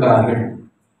வாழ்ந்திருக்கிறார்கள்.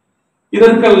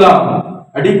 இதற்கெல்லாம்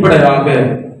அடிப்படையாக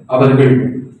அவர்களுக்கு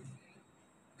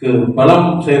பலம்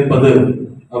சேர்ப்பது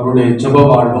அவருடைய ஜெப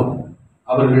வாழ்வும்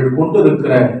அவர்கள்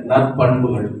கொண்டிருக்கிற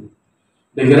நற்பண்புகள்.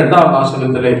 இந்த 2ஆம்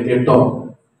வாசகத்திலே கேட்டோம்,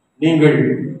 நீங்கள்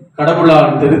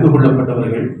கடவுளால் தெரிந்து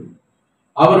கொள்ளப்பட்டவர்கள்,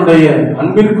 அவருடைய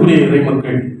அன்பிற்குரிய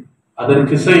இறைமக்கள்.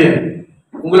 அதற்கிசைய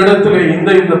உங்களிடத்திலே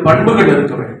இந்த பண்புகள்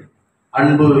இருக்க வேண்டும்.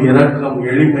 அன்பு, இரக்கம்,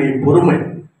 எளிமை, பொறுமை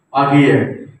ஆகிய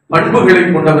பண்புகளை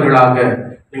கொண்டவர்களாக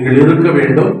நீங்கள் இருக்க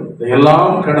வேண்டும்.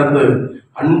 இதையெல்லாம் கடந்து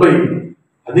அன்பை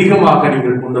அதிகமாக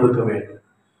நீங்கள் கொண்டிருக்க வேண்டும்.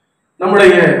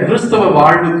 நம்முடைய கிறிஸ்தவ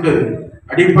வாழ்வுக்கு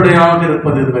அடிப்படையாக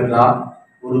இருப்பது எதுவென்றால்,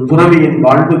 ஒரு துறவியின்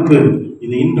வாழ்வுக்கு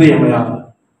இது இன்றியமையானது.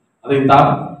 அதைத்தான்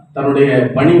தன்னுடைய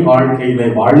பணி வாழ்க்கையிலே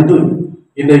வாழ்ந்து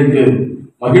இன்றைக்கு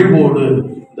மகிழ்வோடு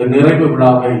இந்த நிறைவு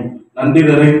விழாவை நன்றி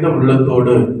நிறைந்த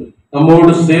உள்ளத்தோடு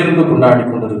நம்மோடு சேர்ந்து கொண்டாடி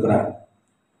கொண்டிருக்கிறார்.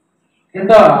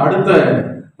 அடுத்த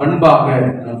பண்பாக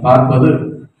நாம் பார்ப்பது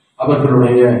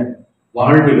அவர்களுடைய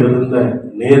வாழ்வில் இருந்த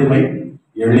நேர்மை,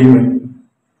 எளிமை.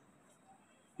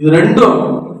 இது ரெண்டும்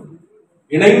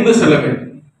இணைந்து செல்ல வேண்டும்.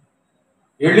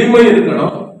 எளிமை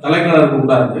இருக்கணும், தலைக்கணருக்கு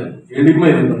உண்டாது எளிமை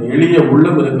இருக்கணும், எளிய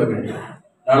உள்ளம் இருக்க வேண்டும்.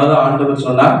 அதனாலதான் ஆண்டவர்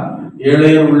சொன்னார்,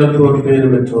 ஏழையர் உள்ளத்தோர் பேறு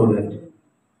பெற்றோர் என்று.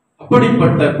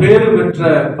 அப்படிப்பட்ட பேறு பெற்ற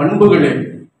பண்புகளை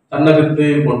தன்னகத்தே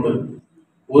கொண்டு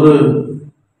ஒரு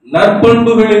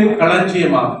நற்பண்புகளின்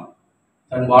களஞ்சியமாக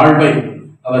தன் வாழ்வை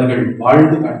அவர்கள்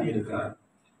வாழ்ந்து காட்டியிருக்கிறார்.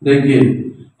 இன்றைக்கு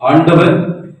ஆண்டவர்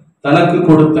தனக்கு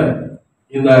கொடுத்த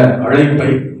இந்த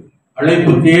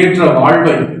அழைப்புக்கு ஏற்ற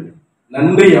வாழ்வை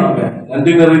நன்றியாக,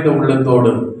 நன்றி நிறைந்த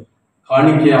உள்ளத்தோடு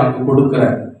காணிக்கையாக கொடுக்கிற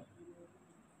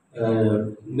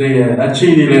இன்றைய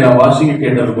நற்செய்தியிலே நாம் வாசிக்க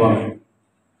கேட்டது போல,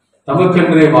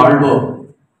 தமக்கென்றே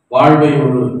வாழ்வை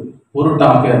ஒரு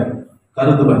பொருட்டாக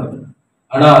கருதுவர்.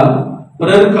 ஆனால்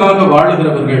பிறருக்காக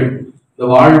வாழுகிறவர்கள் இந்த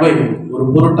வாழ்வை ஒரு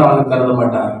பொருட்டாக கருத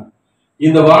மாட்டார்.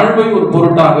 இந்த வாழ்வை ஒரு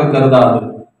பொருட்டாக கருதாது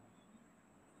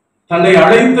தன்னை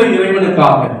அழைத்த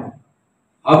இறைவனுக்காக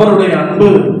அவருடைய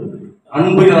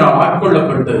அன்பினால்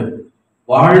ஆட்கொள்ளப்பட்டு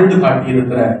வாழ்ந்து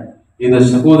காட்டியிருக்கிற இந்த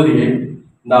சகோதரியை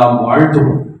நாம்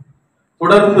வாழ்த்துவோம்.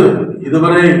 தொடர்ந்து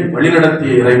இதுவரை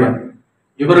வழிநடத்திய இறைவன்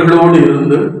இவர்களோடு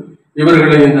இருந்து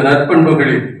இவர்களை இந்த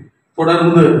நற்பண்புகளில்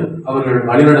தொடர்ந்து அவர்கள்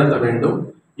வழிநடத்த வேண்டும்.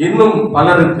 இன்னும்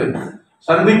பலருக்கு,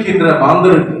 சந்திக்கின்ற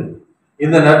மாந்தருக்கு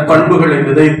இந்த நற்பண்புகளை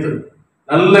விதைத்து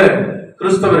நல்ல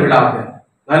கிறிஸ்தவர்களாக,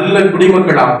 நல்ல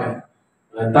குடிமக்களாக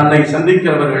தன்னை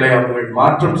சந்திக்கிறவர்களை அவர்கள்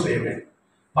மாற்றம் செய்ய வேண்டும்.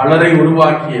 பலரை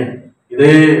உருவாக்கிய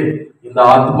இதே இந்த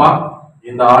ஆத்மா,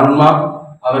 இந்த ஆன்மா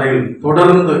அவர்கள்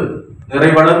தொடர்ந்து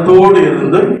நிறைவளத்தோடு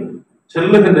இருந்து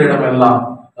செல்லுகின்ற இடமெல்லாம்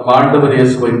நம் ஆண்டவர்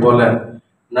இயேசுவை போல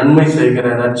நன்மை செய்கிற,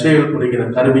 நற்செயல் புரிகிற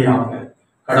கருவியாக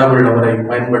கடவுள் அவரை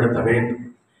பயன்படுத்த வேண்டும்.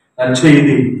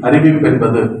 நற்செய்தி அறிவிப்பு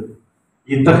என்பது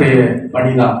இத்தகைய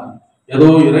பணிதான். ஏதோ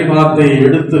இறைவார்த்தையை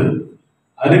எடுத்து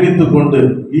அறிவித்துக் கொண்டு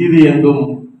வீதி எங்கும்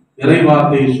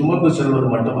இறைவார்த்தையை சுமந்து செல்வது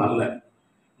மட்டுமல்ல,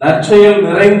 நற்செயல்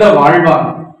நிறைந்த வாழ்வான்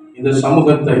இந்த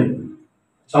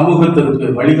சமூகத்திற்கு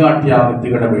வழிகாட்டியாக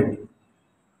திகழ வேண்டும்.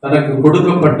 தனக்கு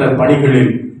கொடுக்கப்பட்ட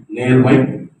பணிகளில் நேர்மை,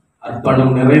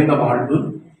 அர்ப்பணம் நிறைந்த வாழ்வு,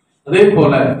 அதே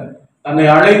போல தன்னை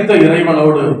அழைத்த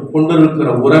இறைவனோடு கொண்டிருக்கிற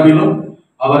உறவிலும்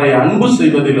அவரை அன்பு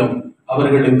செய்வதிலும்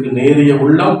அவர்களுக்கு நேரிய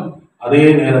உள்ளம், அதே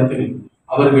நேரத்தில்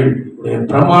அவர்களுடைய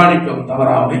பிரமாணிக்கம்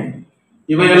தவறாமை,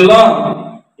 இவையெல்லாம்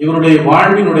இவருடைய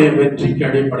வாழ்வினுடைய வெற்றிக்கு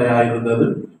அடிப்படையாக இருந்தது.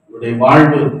 இவருடைய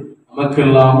வாழ்வு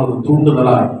நமக்கெல்லாம் ஒரு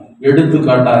தூண்டுதலாய்,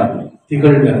 எடுத்துக்காட்டாய்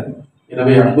திகழ்கிறது.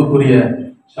 எனவே அன்புக்குரிய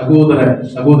சகோதர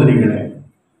சகோதரிகளே,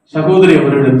 சகோதரி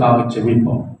அவர்களுக்காக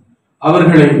செபிப்போம்.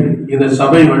 அவர்களை இந்த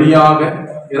சபை வழியாக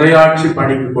இறையாட்சி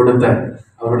பணிக்கு கொடுத்த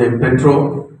அவருடைய பெற்றோர்,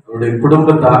 அவருடைய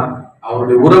குடும்பத்தார்,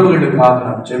 அவருடைய உறவுகளுக்காக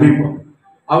நாம் செபிப்போம்.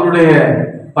 அவருடைய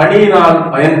பணியினால்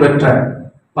பயன்பெற்ற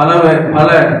பல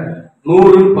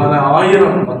 100 பல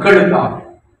ஆயிரம் மக்களுக்காக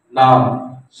நாம்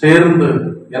சேர்ந்து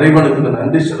இறைவனுக்கு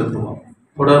நன்றி செலுத்துவோம்.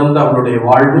 தொடர்ந்து அவருடைய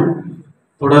வாழ்வு,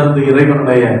 தொடர்ந்து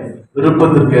இறைவனுடைய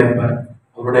விருப்பத்திற்கு ஏற்ப,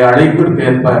 அவருடைய அழைப்பிற்கு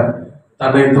ஏற்ப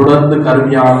தன்னை தொடர்ந்து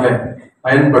கருவியாக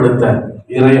பயன்படுத்த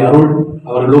இறை அருள்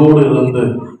அவர்களோடு இருந்து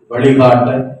வழிகாட்ட,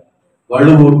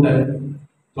 வலுவூட்ட,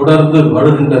 தொடர்ந்து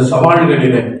வருகின்ற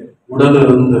சவால்களிலே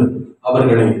உடலிருந்து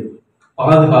அவர்களை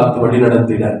பாதுகாத்து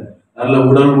வழிநடத்திட நல்ல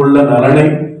உடல் உள்ள நலனை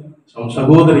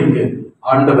சகோதரிக்கு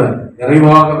ஆண்டவர்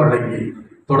நிறைவாக வழங்கி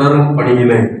தொடரும்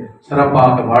பணியிலே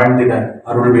சிறப்பாக வாழ்ந்திட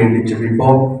அருள் வேண்டி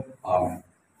செபிப்போம். ஆமென்.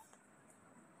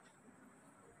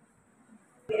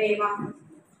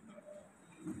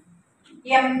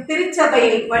 எம்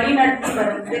திருச்சபையை வழிநடத்தி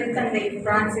வரும் திருத்தந்தை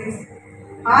பிரான்சிஸ்,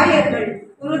 ஆயர்கள்,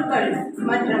 குருக்கள்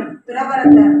மற்றும்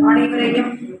துறவரத்தர்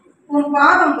அனைவரையும் உம்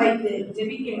பாதம் வைத்து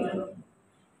ஜெபிக்கின்றோம்.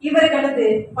 இவர்களது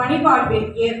பணிவாழ்வில்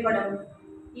ஏற்படும்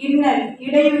இன்னல்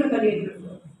இடையூறுகளில்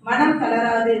மனம்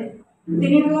தளராது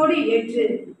திணிவோடு ஏற்று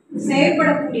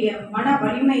செயல்படக்கூடிய மன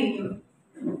வலிமையையும்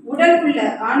உடல் உள்ள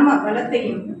ஆன்ம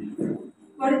பலத்தையும்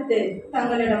கொடுத்து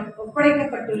தங்களிடம்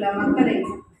ஒப்படைக்கப்பட்டுள்ள மக்களை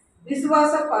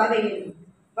விசுவாச பாதையில்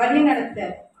வழிநடத்த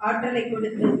ஆற்றலை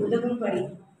கொடுத்து உதவும்படி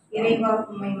இறைவா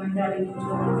உம்மை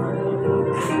மன்றாடுகின்றோம்.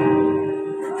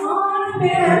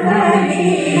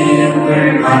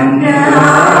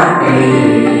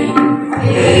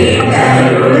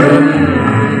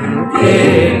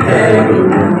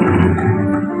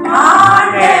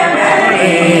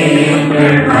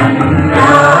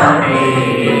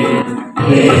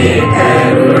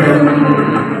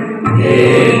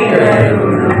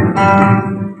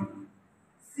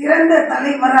 சிறந்த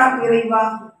தலைவராக இறைவா,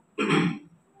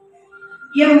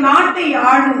 எம் நாட்டை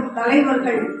ஆளும்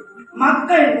தலைவர்கள்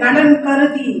மக்கள் நலன்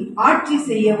கருதி ஆட்சி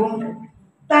செய்யவும்,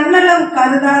 தன்னலம்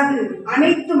கருதாது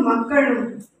அனைத்து மக்களும்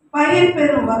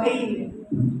பயன்பெறும் வகையில்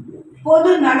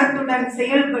பொது நலத்துடன்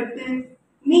செயல்பட்டு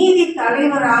நீதி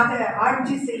தலைவராக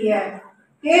ஆட்சி செய்ய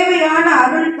தேவையான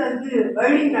அருள் தந்து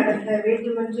வழி நடத்த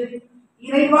வேண்டுமென்று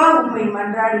இறைவா உம்மை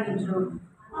மன்றாடுகின்றோம்.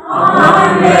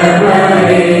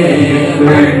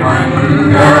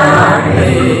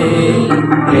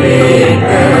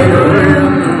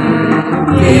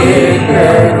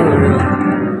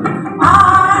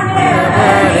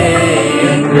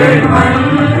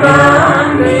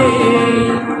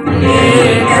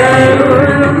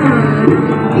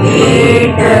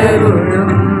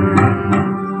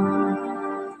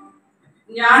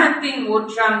 ஞானத்தின்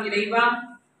ஊற்றாம் இறைவா,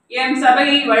 எம்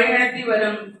சபையை வழிநடத்தி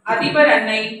வரும் அதிபர்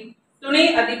அன்னை, துணை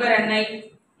அதிபர் அன்னை,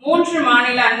 3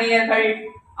 மாநில அன்னையர்கள்,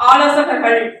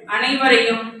 ஆலோசகர்கள்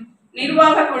அனைவரையும்,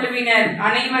 நிர்வாக குழுவினர்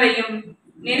அனைவரையும்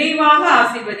நிறைவாக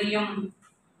ஆசீர்வதியும்.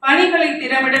 பணிகளை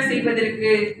திறம்பட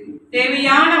செய்வதற்கு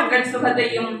தேவையான உடல்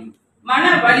சுகத்தையும் மன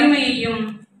வலிமையையும்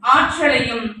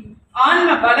ஆற்றலையும் ஆன்ம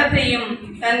பலத்தையும்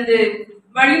தந்து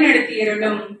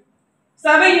வழிநடத்தியருளும்.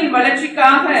 சபையின்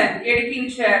வளர்ச்சிக்காக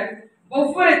எடுக்கின்ற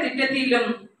ஒவ்வொரு திட்டத்திலும்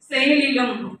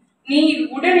செயலிலும் நீர்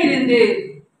உடனிருந்து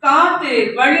காத்து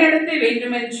வழிநடத்த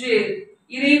வேண்டுமென்று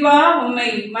இறைவா உம்மை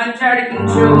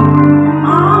மன்றாடுகின்றோம்.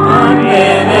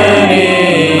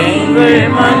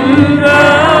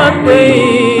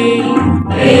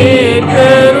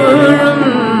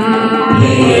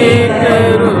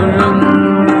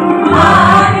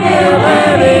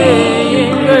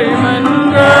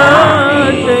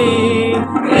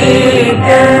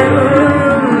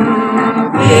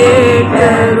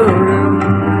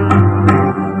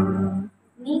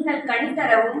 நீங்கள் கனி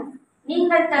தரவும்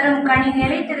நீங்கள் தரும் கனி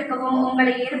நிலைத்திருக்கவும்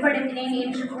உங்களை ஏற்படுத்தினேன்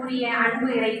என்று கூறிய அன்பு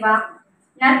இறைவா,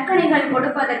 நற்கனிகள்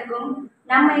கொடுப்பதற்கும்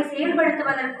நம்மை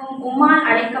செயல்படுத்துவதற்கும் உம்மால்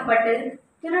அழைக்கப்பட்டு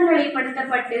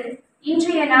திருநிலைப்படுத்தப்பட்டு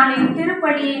இன்றைய நாளில்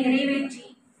திருப்பலியை நிறைவேற்றி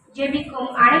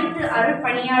ஜெபிக்கும் அனைத்து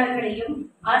அருட்பணியாளர்களையும்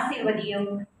ஆசீர்வதியும்.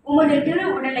 உமது திரு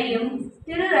உடலையும்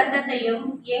திரு இரத்தத்தையும்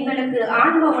எங்களுக்கு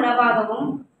ஆன்ம உணவாகவும்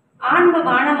ஆன்ம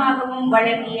பானமாகவும்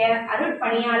வழங்கிய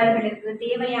அருட்பணியாளர்களுக்கு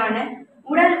தேவையான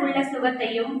உடல் உள்ள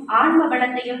சுகத்தையும் ஆன்ம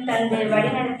பலத்தையும் தந்து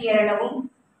வழிநடத்தியறவும்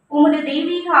உமது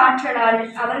தெய்வீக ஆற்றலால்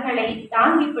அவர்களை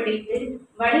தாங்கி பிடித்து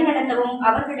வழிநடத்தவும்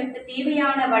அவர்களுக்கு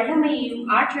தேவையான வல்லமையையும்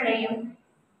ஆற்றலையும்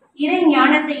இறை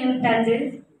ஞானத்தையும் தந்து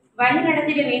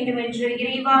வழிநடத்திட வேண்டும் என்று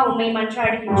இறைவா உம்மை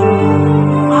மன்றாடுகின்றோம்.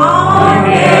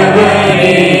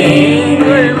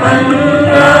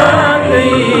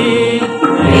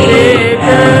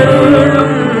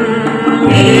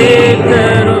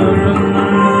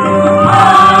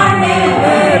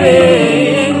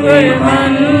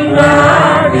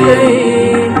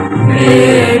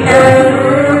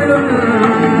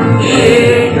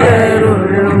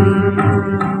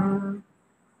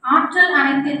 ஆற்றல்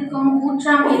அனைத்திற்கும்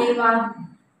ஊற்றாம் இறைவா,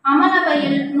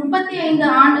 அமலவையில் 35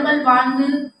 ஆண்டுகள் வாழ்ந்து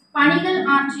பணிகள்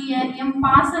ஆற்றிய எம்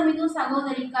பாசமிகு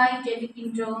சகோதரிக்காய்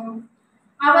ஜெபிக்கின்றோம்.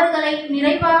 அவர்களை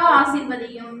நிறைவாக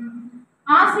ஆசீர்வதியும்.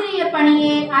 ஆசிரிய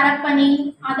பணியே அறப்பணி,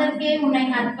 அதற்கே உன்னை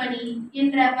அர்ப்பணி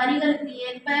என்ற வரிகளுக்கு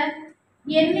ஏற்ப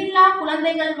எண்ணில்லா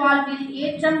குழந்தைகள் வாழ்வில்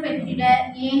ஏற்றம் பெற்றிட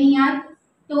ஏணியாய்,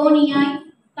 தோணியாய்,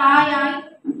 தாயாய்,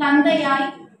 தந்தையாய்,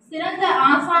 சிறந்த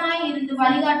ஆசானாய் இருந்து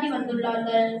வழிகாட்டி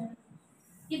வந்துள்ளார்கள்.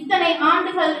 இத்தனை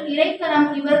ஆண்டுகள் இறைக்கரம்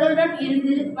இவர்களுடன்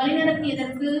இருந்து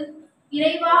வழிநடத்தியதற்கு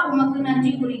இறைவா உமக்கு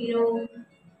நன்றி கூறுகிறோம்.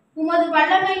 உமது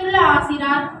வல்லமையுள்ள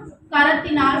ஆசிரார்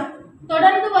கரத்தினால்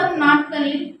தொடர்ந்து வரும்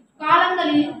நாட்களில்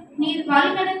காலங்களில் நீர்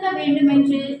வழிநடத்த வேண்டும்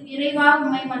என்று இறைவா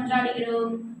உம்மை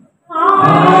மன்றாடுகிறோம்.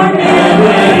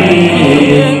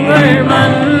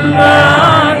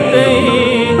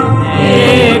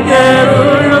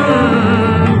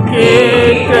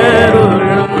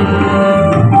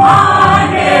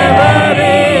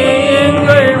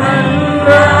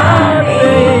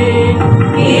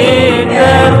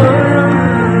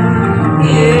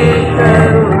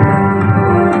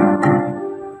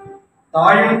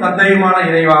 தாயும் தந்தையுமான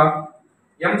இறைவா,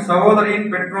 எம் சகோதரியின்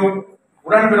பெற்றோர்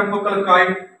உடன்பிறப்புகளுக்காய்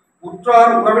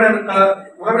உற்றார்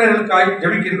உறவினர்களுக்காய்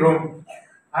ஜெபிக்கின்றோம்.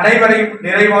 அனைவரையும்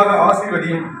நிறைவாக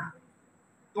ஆசீர்வதியும்.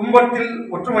 துன்பத்தில்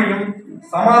ஒற்றுமையும்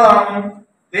சமாதானமும்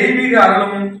தெய்வீக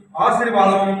அருளும்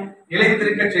ஆசீர்வாதமும்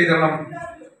நிலைத்திருக்க செய்தரலாம்.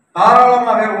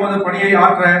 தாராளமாக உமது பணியை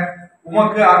ஆற்ற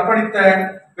உமக்கு அர்ப்பணித்த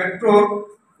பெற்றோர்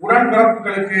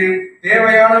உடன்பிறப்புகளுக்கு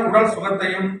தேவையான உடல்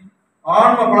சுகத்தையும்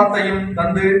ஆன்ம பலத்தையும்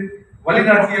தந்து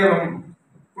வழிநடத்தியதும்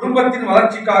குடும்பத்தின்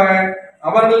வளர்ச்சிக்காக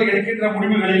அவர்கள் எடுக்கின்ற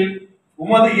முடிவுகளில்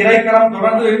உமது இறைக்கரம்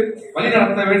தொடர்ந்து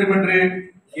வழிநடத்த வேண்டும் என்று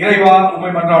இறைவா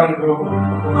உம்மை மன்றாடுகிறோம்.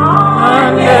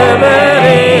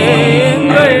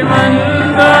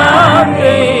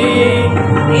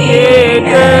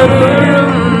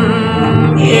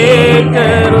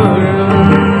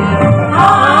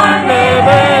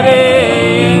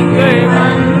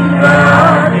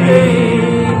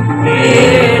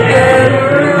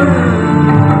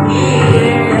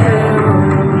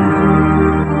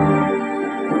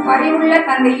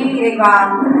 தந்தையே இறைவா,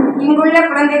 இங்குள்ள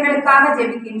குழந்தைகளுக்காக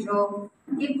ஜெபிக்கின்றோம்.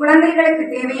 இக்குழந்தைகளுக்கு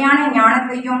தேவையான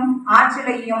ஞானத்தையும்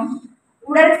ஆற்றலையும்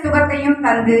உடல் சுகத்தையும்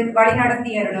தந்து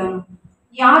வழிநடத்தியருளும்.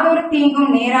 யாதொரு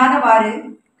தீங்கும் நேராதவாறு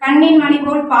கண்ணின் மணி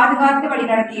போல் பாதுகாத்து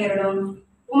வழிநடத்தியருளும்.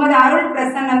 உமது அருள்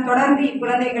பிரசன்னம் தொடர்ந்து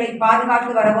இக்குழந்தைகளை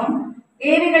பாதுகாத்து வரவும்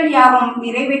தேவைகள் யாவும்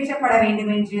நிறைவேற்றப்பட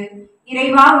வேண்டும் என்று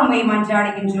இறைவா உம்மை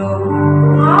மன்றாடுகின்றோம்.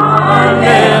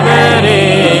 Yeah.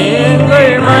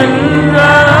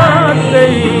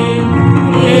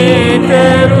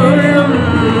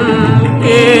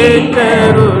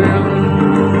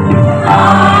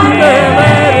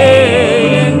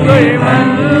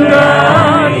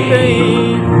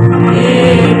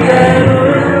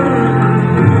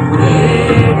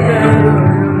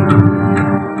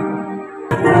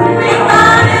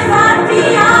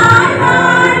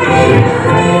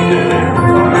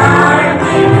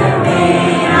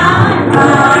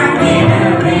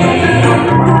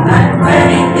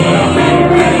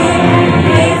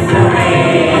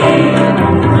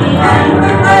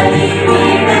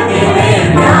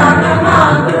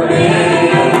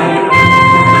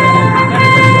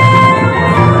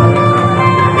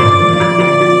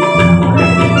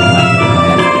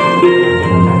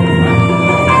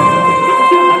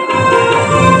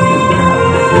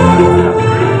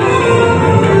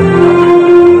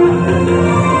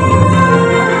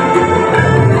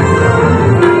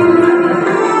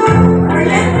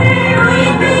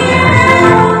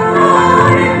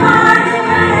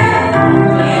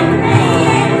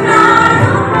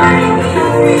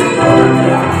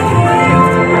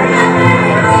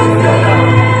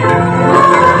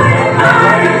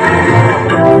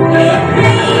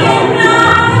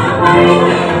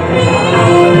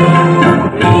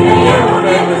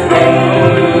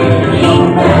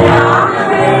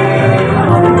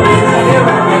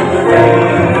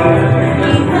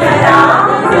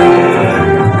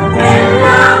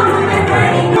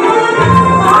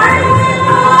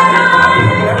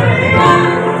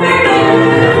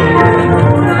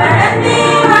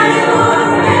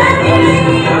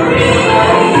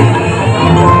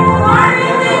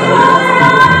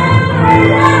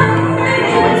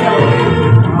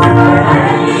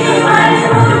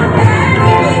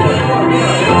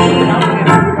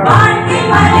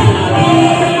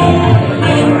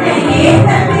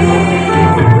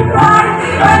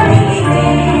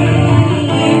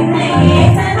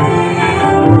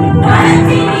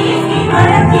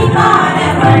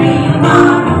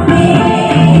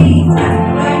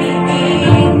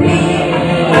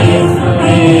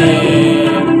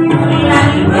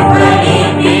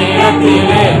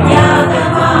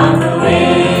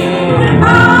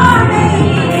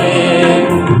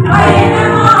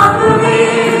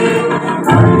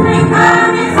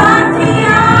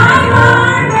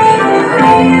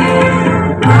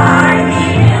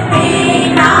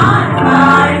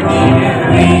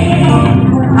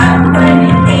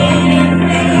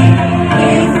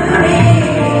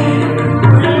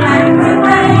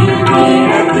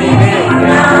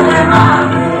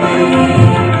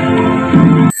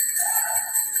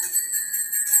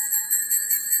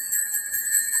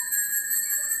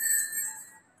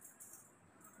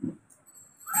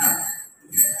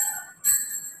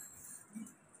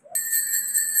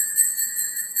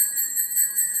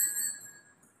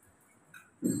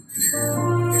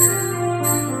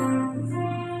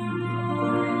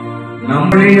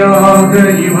 நம்மளியாக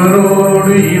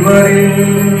இவரோடு இவரில்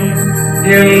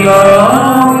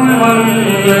எல்லாம்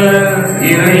வல்ல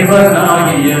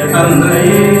இறைவனாகிய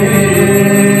தந்தையே,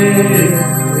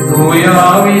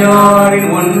 தூயாவியாரின்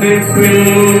ஒன்றிப்பில்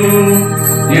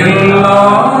எல்லா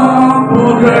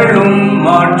புகழும்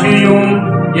மாட்சியும்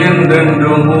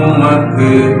என்றென்றும்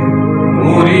உமக்கு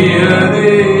உரியதே.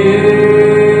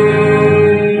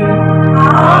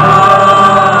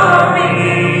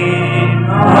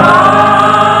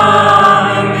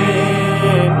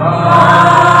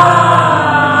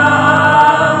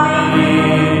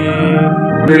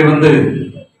 வந்து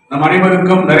நம்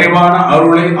அனைவருக்கும் நிறைவான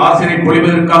அருளை ஆசிரியை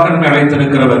பொழிவதற்காக நம்மை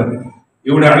அழைத்திருக்கிறவர்.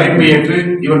 இவருடைய அழைப்பை ஏற்று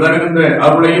இவர் தருகின்ற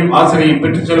அருளையும் ஆசிரியை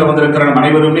பெற்றுச் செல்ல வந்திருக்கிற நம்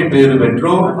அனைவருமே பேறு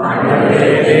பெற்றோம்.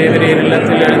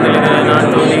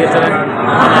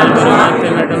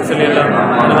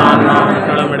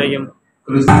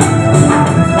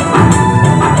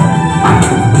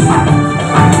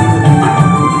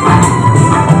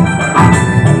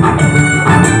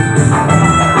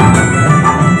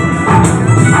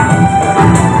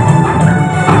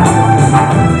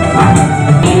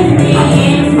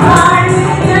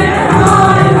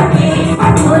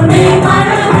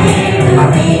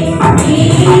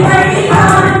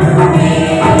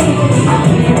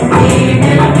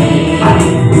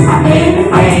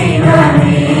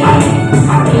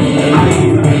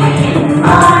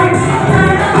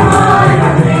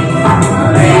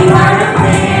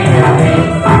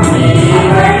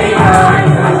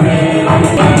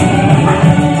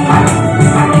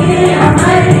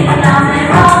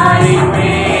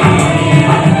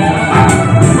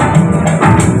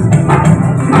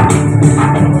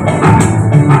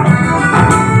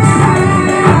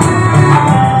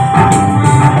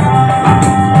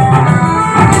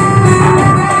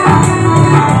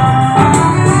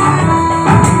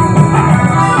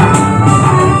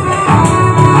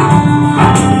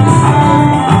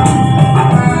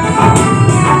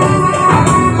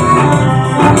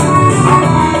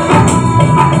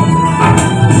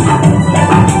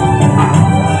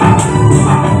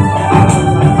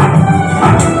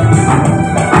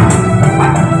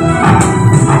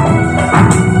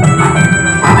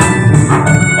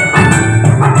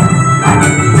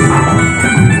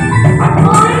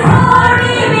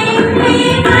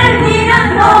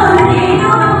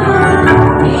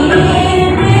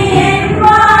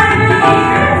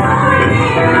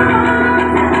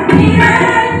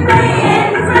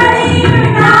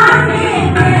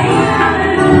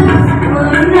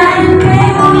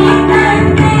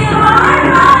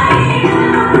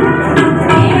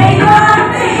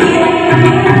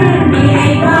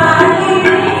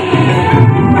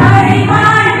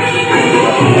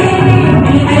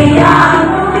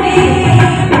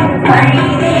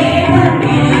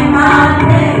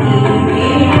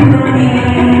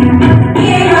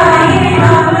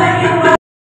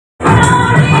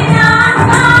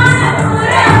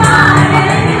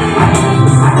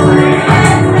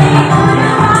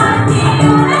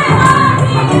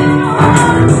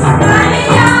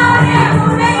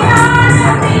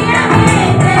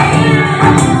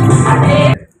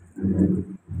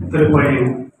 திருப்பணி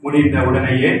முடிந்த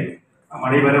உடனேயே நம்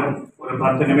அனைவரும் ஒரு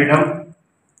 10 நிமிடம்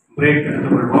பிரேக்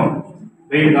எடுத்துக் கொள்வோம்.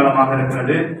 வெயில் காலமாக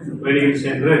இருக்கிறது. வெளியில்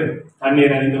சென்று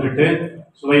தண்ணீர் அறிந்துவிட்டு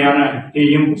சுவையான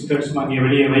டீயும் பிஸ்கட்ஸும் அங்கே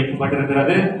வெளியே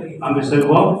வைக்கப்பட்டிருக்கிறது. அங்கு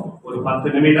செல்வோம். ஒரு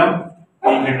 10 நிமிடம்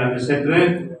நீங்கள் அங்கு சென்று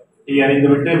டீ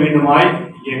அறிந்துவிட்டு மீண்டுமாய்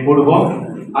இங்கே கூடுவோம்.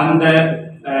 அந்த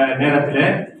நேரத்தில்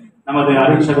நமது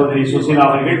அருள் சகோதரி சுசீலா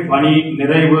அவர்கள் பணி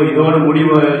நிறைவு இதோடு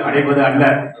முடிவு அடைவது அல்ல,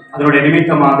 அதனுடைய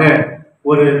நிமித்தமாக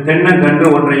ஒரு தென்னங்கன்று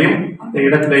ஒன்றையும் அந்த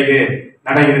இடத்திலேயே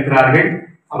நட இருக்கிறார்கள்.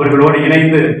 அவர்களோடு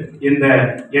இணைந்து இந்த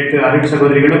 8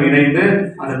 அருட்சகோதரிகளும் இணைந்து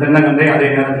அந்த திருநங்கத்தை அதே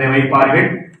நேரத்தில் வைப்பார்கள்.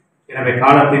 எனவே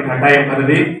காலத்தின் கட்டாயம்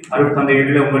கருதி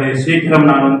அருட்தந்தைகளில் உங்களை சீக்கிரம்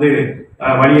நான்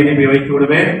வழி அனுப்பி வைத்து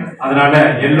விடுவேன். அதனால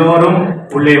எல்லோரும்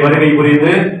உள்ளே வருகை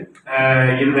புரிந்து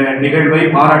இந்த நிகழ்வை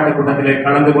பாராட்டு கூட்டத்திலே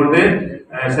கலந்து கொண்டு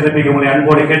சிறப்பிக்க உங்களை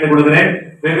அன்போடு கேட்டுக் கொள்கிறேன்.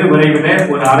 வெகு விரைவில்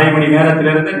ஒரு அரை மணி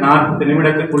நேரத்திலிருந்து 40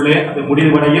 நிமிடத்துக்குள்ளே அது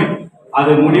முடிவடையும்.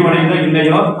 அது முடிவடைந்த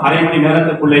இல்லையோ அரை மணி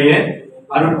நேரத்துக்குள்ளேயே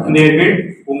அருட்தந்தையர்கள்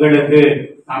உங்களுக்கு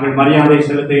நாங்கள் மரியாதை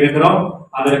செலுத்த இருக்கிறோம்.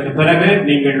 அதற்கு பிறகு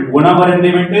நீங்கள்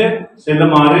உணவருந்திவிட்டு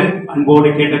செல்லுமாறு அன்போடு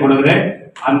கேட்டுக் கொள்கிறேன்.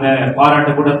 அந்த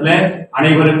பாராட்டு கூட்டத்தில்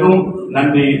அனைவருக்கும்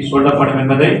நன்றி சொல்லப்படும்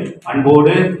என்பதை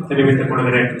அன்போடு தெரிவித்துக்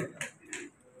கொள்கிறேன்.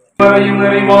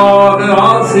 நிறைவாக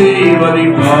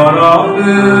ஆசீர்வதிப்பாராக.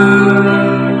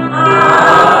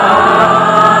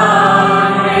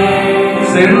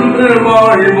 சென்று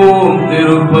வாழ்வோம்,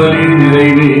 திருப்பலி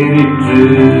நிறைவேறிற்று.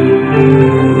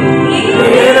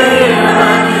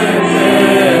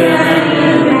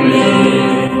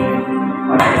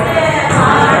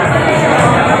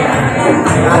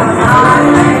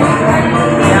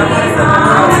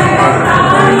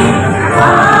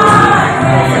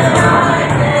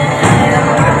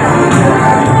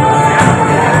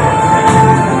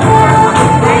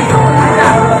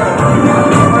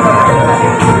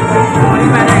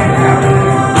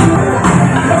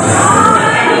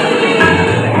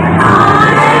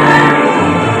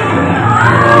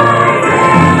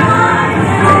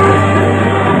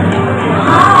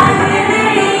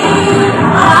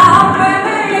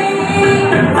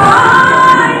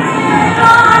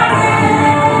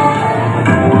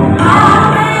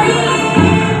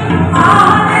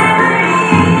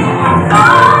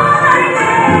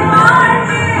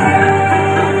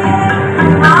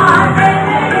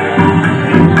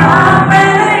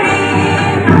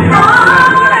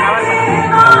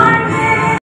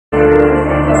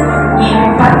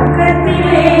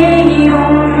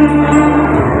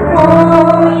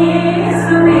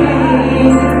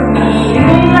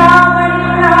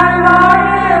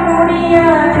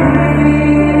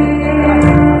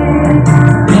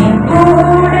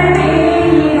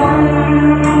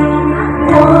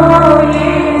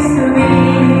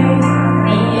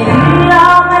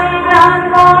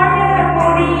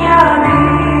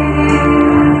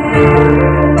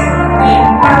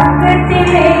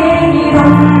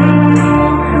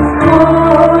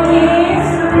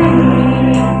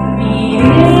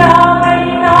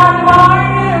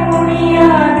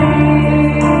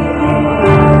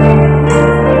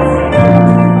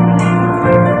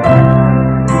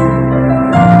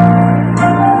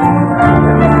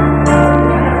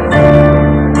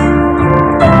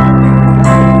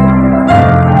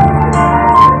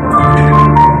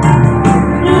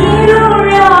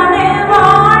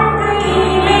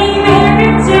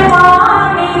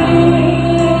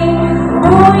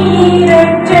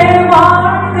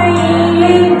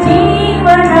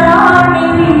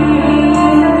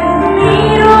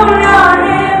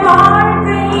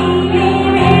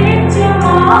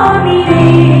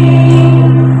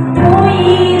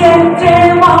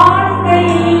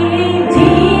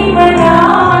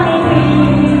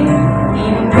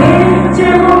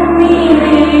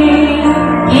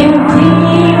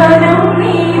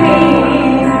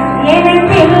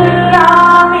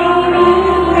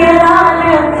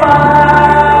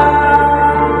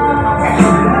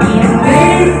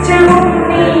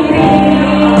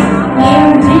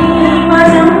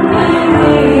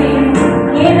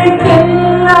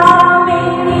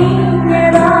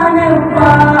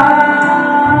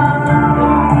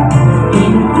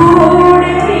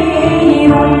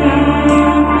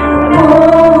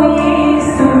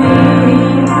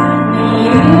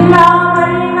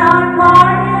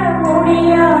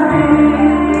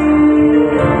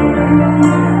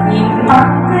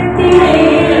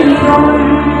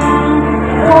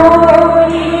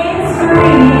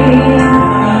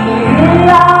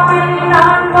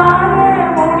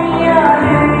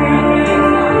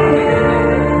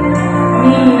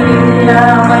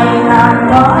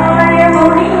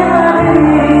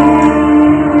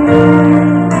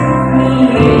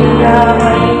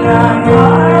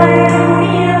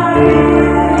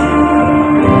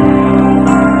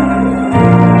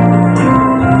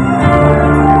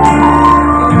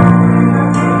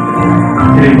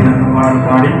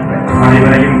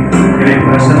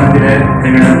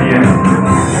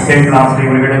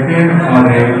 ஆசிரியர்களுக்கு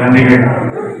நமது நன்றிகள்.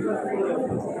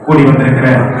 கூடி வந்திருக்கிற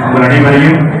உங்கள்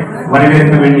அனைவரையும்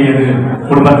வரவேற்க வேண்டியது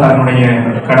குடும்பத்தாருடைய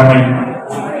கடமை.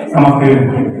 நமக்கு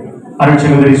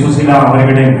அருட்சகோதரி சுசீலா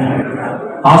அவர்களின்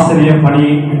ஆசிரியர் பணி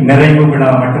நிறைவு விழா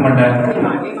மட்டுமல்ல,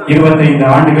 25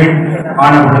 ஆண்டுகள்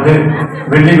ஆன பொழுது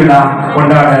வெள்ளி விழா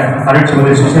கொண்டாட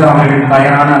அருட்சகோதரி சுசிலா அவர்கள்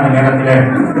தயாரான அந்த நேரத்தில்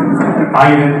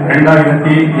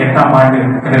 2008ஆம் ஆண்டு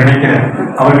என்று நினைக்கிறேன்,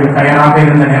 அவர்கள் தயாராக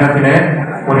இருந்த நேரத்தில்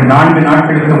ஒரு 4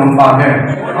 நாட்களுக்கு முன்பாக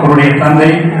அவருடைய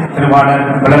தந்தை திருவாளர்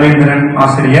பலவேந்திரன்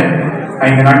ஆசிரியர்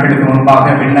 5 நாட்களுக்கு முன்பாக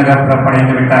விண்ணக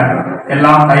புறப்படைந்து விட்டார்.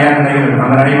 எல்லாம் தயார் நிலையில்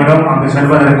அந்த அனைவரும் அங்கு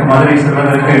செல்வதற்கு, மதுரை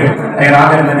செல்வதற்கு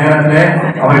தயாராக இருந்த நேரத்தில்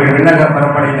அவர்கள் விண்ணக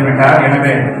புறப்படைந்து விட்டார்.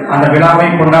 எனவே அந்த விழாவை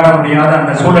கொண்டாட முடியாத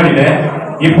அந்த சூழலிலே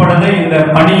இப்பொழுது இந்த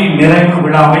பணி நிறைவு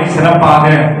விழாவை சிறப்பாக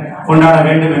கொண்டாட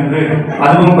வேண்டும் என்று,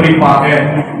 அதுவும் குறிப்பாக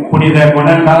புனித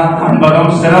கொண்டா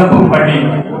அன்பகம் சிறப்பு பள்ளி,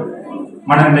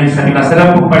 மனநிலை சரிங்களா,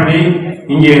 சிறப்பு பள்ளி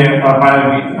இங்கே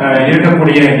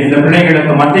இருக்கக்கூடிய இந்த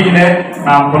பிள்ளைகளுக்கு மத்தியில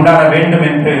நாம் கொண்டாட வேண்டும்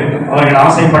என்று அவர்கள்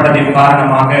ஆசைப்பட்டதின்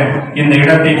காரணமாக இந்த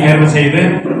இடத்தை தேர்வு செய்து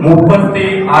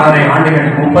 36 ஆண்டுகள்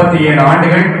 37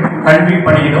 ஆண்டுகள் கல்வி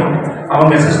பணியிலும்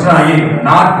அவங்க சிஸ்டர் ஆகி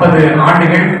 40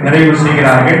 ஆண்டுகள் நிறைவு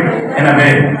செய்கிறார்கள். எனவே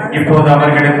இப்போது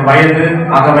அவர்களுக்கு வயது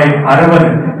அகவை 60.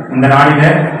 இந்த நாளில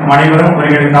அனைவரும்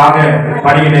அவர்களுக்காக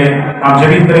பணியிலே நாம்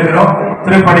ஜெபித்திருக்கிறோம்.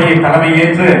 திருப்பணியை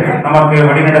தலைமையேற்று நமக்கு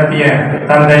வழிநடத்திய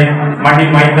தந்தை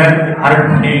மண்ணின் மைந்தர்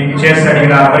அருட்பணி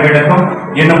சேசடிகளார் அவர்களுக்கும்,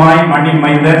 இன்னுமாய் மண்ணின்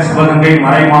மைந்தர் சிவகங்கை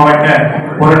மறை மாவட்ட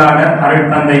பொருளாளர்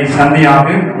அருட்தந்தை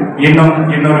சந்தியாகு,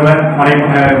 இன்னொருவர்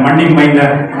மண்ணின்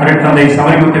மைந்தர் அருட்தந்தை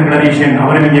சமரிமுத்து கிளரீஷன்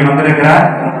அவரும் இங்கே வந்திருக்கிறார்.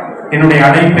 என்னுடைய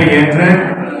அழைப்பை ஏற்று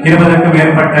 20க்கும்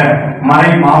மேற்பட்ட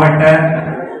மறை மாவட்ட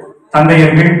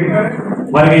தந்தையர்கள்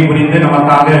வருகை புரிந்து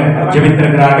நமக்காக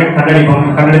ஜெபித்திருக்கிறார்கள்.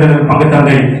 கண்டறிதல் பங்கு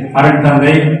தந்தை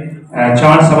அருட்தந்தை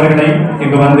சார்ல்ஸ் அவர்களை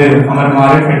இங்கு வந்து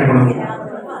அமருமாறு கேட்டுக்கொள்கிறோம்.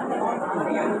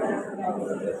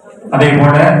 அதே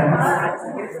போல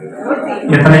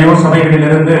எத்தனையோ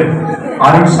சபைகளிலிருந்து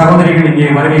அருள் சகோதரிகள் இங்கே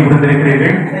வருகை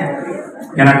புரிந்திருக்கிறீர்கள்.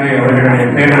 எனக்கு அவர்களுடைய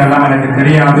பெயர்கள் எல்லாம் எனக்கு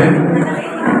தெரியாது.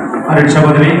 அருள்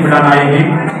சகோதரி விழாநாயகி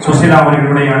சுசிலா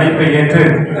அவர்களுடைய அழைப்பை ஏற்று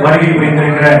வருகை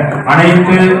புரிந்திருக்கிற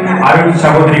அனைத்து அருள்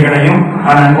சகோதரிகளையும்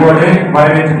நான் அன்போடு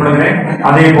வரவேற்றுக் கொள்கிறேன்.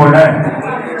 அதே போல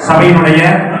சபையினுடைய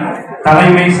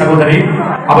தலைமை சகோதரி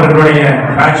அவர்களுடைய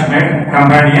பேட்ச்மேட்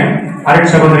கம்பானியன்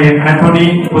அருள் சகோதரி அனட்டோனி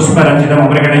புஷ்பரஞ்சிதம்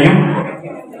அவர்களையும்,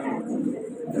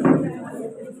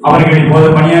 அவர்கள் இப்போது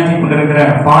பணியாற்றிக் கொண்டிருக்கிற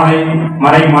பாலை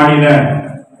மறை மாநில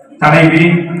தலைவி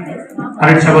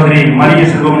அருள் சகோதரி மரிய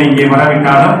செல்வமணி இங்கே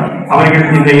வரவிட்டாலும் அவர்கள்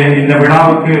இந்த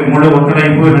விழாவுக்கு முழு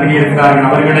ஒத்துழைப்பு நல்கியிருக்கிறார்கள்.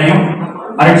 அவர்களையும்,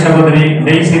 அருள் சகோதரி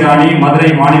டெய்சி ராணி மதுரை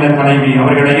மாநில தலைவி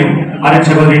அவர்களையும், அருள்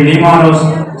சகோதரி லீமானோஸ்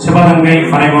சிவகங்கை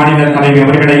மறை மாநில தலைவி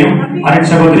அவர்களையும், அருள்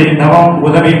சகோதரி தவம்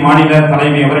உதவி மாநில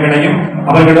தலைவி அவர்களையும்,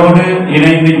 அவர்களோடு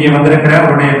இணைந்து இங்கே வந்திருக்கிற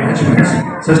அவருடைய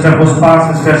sister Pushpa,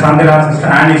 sister Chandra,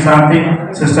 sister ஆனி சாந்தி,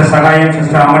 சிஸ்டர் சகாயம்,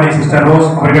 சிஸ்டர் அமளி, சிஸ்டர் ரோஸ்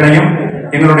அவர்களையும்,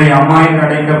 எங்களுடைய அம்மா என்று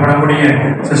அழைக்கப்படக்கூடிய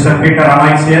சிஸ்டர் பீட்டர்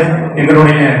அமாய்சியர்,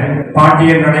 எங்களுடைய பாட்டி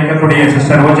என்று அழைக்கக்கூடிய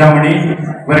சிஸ்டர் ரோஜாமணி,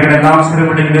 இவர்கள் எல்லாம்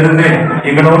சிறுபிள்ளையிலிருந்து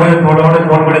எங்களோடு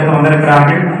தோள் கொடுத்து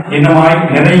வந்திருக்கிறார்கள். இன்னுமாய்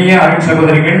நிறைய அருள்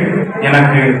சகோதரிகள்,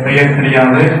 எனக்கு பெயர்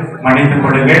தெரியாது, மன்னித்துக்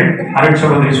கொள்ளுங்கள். அருள்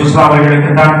சகோதரி சுஷ்மா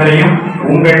அவர்களுக்கு தான் தெரியும்.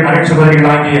 உங்கள் அருள்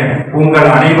சகோதரிகளாகிய உங்கள்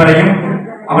அனைவரையும்,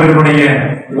 அவர்களுடைய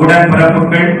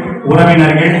உடன்பிறப்புகள்,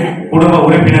 உறவினர்கள், குடும்ப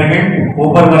உறுப்பினர்கள்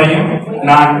ஒவ்வொருவரையும்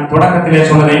நான் தொடக்கத்திலே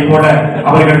சொன்னதை போல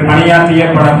அவர்கள் பணியாற்றிய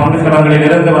பல பங்குத்தளங்களில்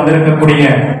இருந்து வந்திருக்கக்கூடிய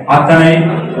அத்தனை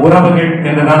உறவுகள்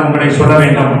என்றுதான் உங்களை சொல்ல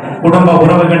வேண்டும், குடும்ப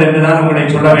உறவுகள் என்றுதான் உங்களை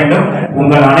சொல்ல வேண்டும்.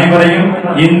 உங்கள் அனைவரையும்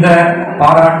இந்த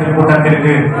பாராட்டு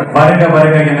கூட்டத்திற்கு வருக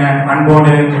வருக என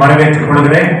அன்போடு வரவேற்றுக்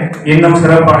கொள்கிறேன். இன்னும்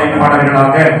சிறப்பு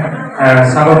அழைப்பாளர்களாக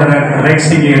சகோதரர்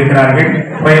ரெக்ஸ் இங்கே இருக்கிறார்கள்.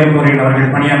 கோயம்புத்தூரில்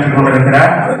அவர்கள் பணியாற்றிக்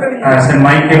கொண்டிருக்கிறார். Send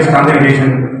Michael's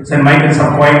congregation, send Michael's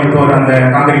of Coimbatore அந்த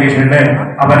காங்கிரிகேஷனில்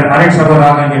அவர் அருள்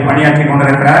சகோதராக இங்கே பணியாற்றிக்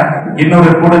கொண்டிருக்கிறார். இன்னொரு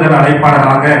கூடுதல்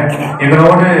அழைப்பாளராக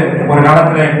எங்களோடு ஒரு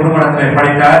காலத்தில் குடும்பத்தில்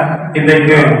படித்தார்.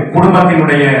 இன்றைக்கு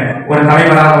குடும்பத்தினுடைய ஒரு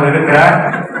தலைவராக அவர் இருக்கிறார்.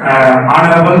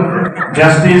 ஆனரபிள்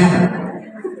ஜஸ்டிஸ்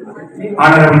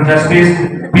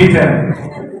பீட்டர்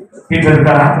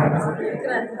இருக்காரா?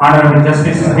 ஆனரபிள்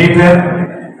ஜஸ்டிஸ் பீட்டர்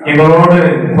எங்களோடு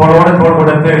தோள்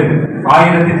கொடுத்து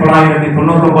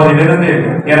 1999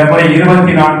 ஏறக்குறை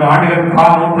 24 ஆண்டுகள்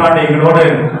கால் நூற்றாண்டு எங்களோடு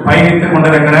பயணித்துக்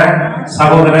கொண்டிருக்கிற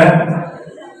சகோதரர்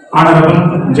ஆனரபிள்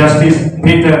ஜஸ்டிஸ்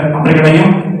பீட்டர்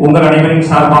அவர்களையும் உங்கள் அனைவரின்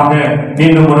சார்பாக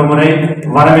மீண்டும் ஒரு முறை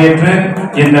வரவேற்று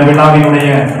இந்த விழாவினுடைய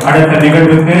அடுத்த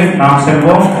நிகழ்வுக்கு நாம்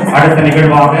செல்வோம். அடுத்த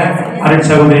நிகழ்வாக அருள்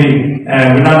சகோதரி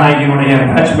விழாநாயகியினுடைய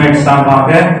பேட்ச்மேட் சார்பாக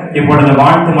இப்பொழுது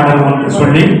வாழ்த்து மடல் ஒன்று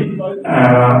சொல்லி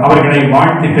அவர்களை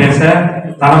வாழ்த்தி பேச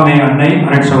தலைமை அன்னை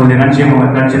அருள் சகோதரி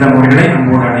ரஞ்சிதம் அவர்களை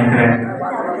அன்போடு அழைக்கிறேன்.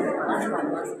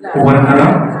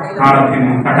 ஒவ்வொருத்தரும் காலத்தின்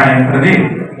கட்டாயம் கருதி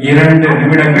 2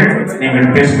 நிமிடங்கள்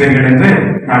நீங்கள் பேசுவீர்கள் என்று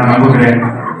நான் நம்புகிறேன்.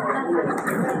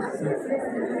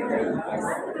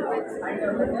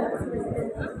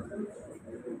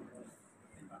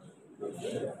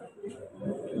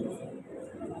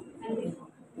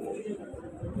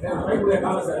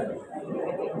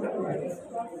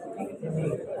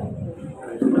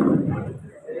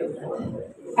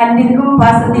 அன்பிற்கும்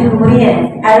பாசத்திற்கும் உரிய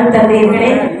அருள்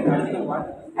தந்தையர்களே,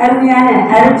 அருமையான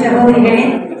அருள் சகோதரிகளே,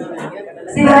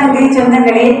 சிவகங்கை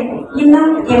சொந்தங்களே,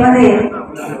 இன்னும் எமது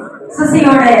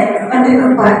சுசியோட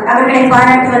வந்திருக்கும் அவர்களை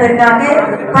பாராட்டுவதற்காக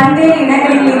பல்வேறு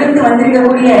இடங்களில் இருந்து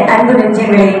வந்திருக்கக்கூடிய அன்பு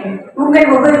நெஞ்சங்களே,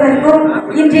 உங்கள் ஒவ்வொருவருக்கும்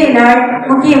இன்றைய நாள்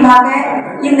முக்கியமாக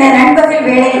இந்த நண்பகல்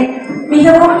வேலை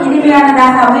மிகவும்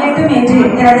இனிமையானதாக அமையட்டும் என்று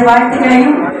எனது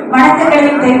வாழ்த்துக்களையும்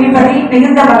வணக்கங்களையும் தெரிவிப்பதில்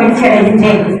மிகுந்த மகிழ்ச்சி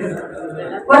அடைகின்றேன்.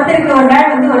 ஒருத்தருக்கு ஒரு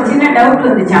நாள் ஒரு சின்ன டவுட்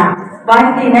வந்துச்சான்,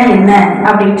 வாழ்க்கைனா என்ன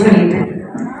அப்படின்னு சொல்லிட்டு.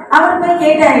 அவர் போய்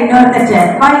கேட்டார் இன்னொருத்தச்ச,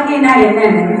 வாழ்க்கைனா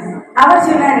என்னன்னு. அவர்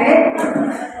சொன்னாரு,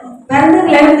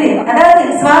 பிறந்ததுல இருந்து, அதாவது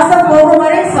சுவாசம் போகும்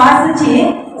வரை சுவாசிச்சு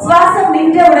சுவாசம்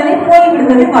நின்ற உடனே போய்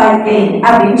விடுவது வாழ்க்கை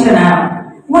அப்படின்னு சொன்னாராம்.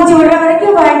 மூச்சு விடுற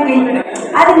வரைக்கும் வாழ்க்கை,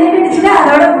 அது நின்றுச்சுன்னா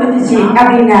அதோட முடிஞ்சிச்சு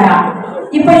அப்படின்னாராம்.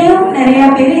 இப்படியும் நிறைய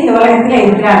பேர் இந்த உலகத்துல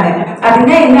இருக்கிறாங்க.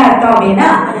 அப்படின்னா என்ன அர்த்தம் அப்படின்னா,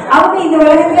 அவங்க இந்த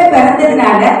உலகத்துல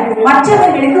பிறந்ததுனால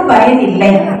மற்றவர்களுக்கு பயன்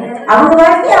இல்லை, அவங்க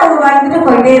வாழ்க்கை அவங்க வாழ்ந்துட்டு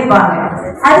போயிட்டே இருப்பாங்க.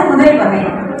 அது முதல் வகை.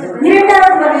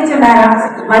 இரண்டாவது வகை சொன்னாராம்,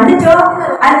 வந்துட்டோம்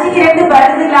 5க்கு 2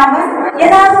 படுத்து இல்லாம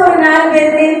ஏதாவது ஒரு 4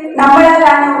 பேருக்கு நம்மளால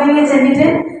ஆன உதவியை செஞ்சுட்டு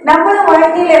நம்மளும்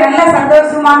வாழ்க்கையில நல்லா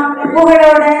சந்தோஷமா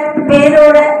புகழோட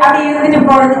பேரோட அப்படி இருந்துட்டு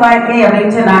போறது வாழ்க்கை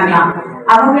அப்படின்னு சொன்னாங்களாம்.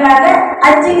 அவங்களால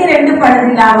 5க்கு 2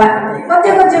 படுத்து இல்லாம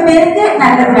கொஞ்சம் பேருக்கு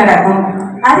நல்லது நடக்கும்.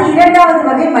 அது இரண்டாவது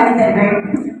வகை மனிதர்கள்.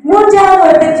 மூன்றாவது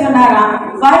ஒருத்தர் சொன்னாராம்,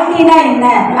 வாழ்க்கைனா என்ன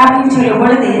அப்படின்னு சொல்லும்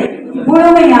பொழுது,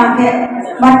 முழுமையாக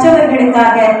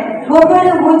மற்றவர்களுக்காக ஒவ்வொரு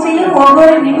மூச்சையும்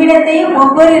ஒவ்வொரு நிமிடத்தையும்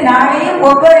ஒவ்வொரு நாளையும்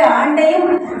ஒவ்வொரு ஆண்டையும்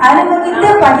அனுபவித்து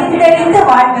பகிர்ந்தளித்து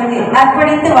வாழ்வது,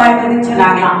 அர்ப்பணித்து வாழ்வதுன்னு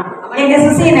சொன்னாங்களாம். எங்க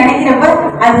சுசியை நினைக்கிறப்ப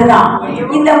அதுதான்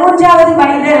இந்த மூன்றாவது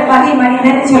மனிதர் வகை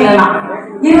மனிதர் சொல்லலாம்.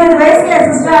 20 வயசுல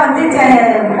சிஸ்டரா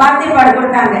வார்த்தை பாடு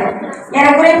கொடுத்தாங்க.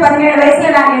 எனக்குரிய 17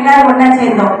 வயசுல நாங்க எல்லாரும் ஒன்னா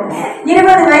சேர்ந்தோம்.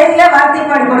 20 வயசுல வார்த்தை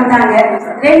பாடு கொடுத்தாங்க.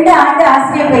 2 ஆண்டு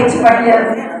ஆசிரியர் பயிற்சி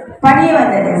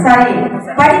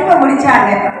படிப்பை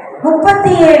முடிச்சாங்க.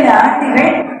 37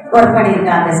 ஆண்டுகள் ஒர்க்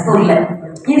பண்ணியிருக்காங்க ஸ்கூல்ல.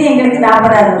 இது எங்களுக்கு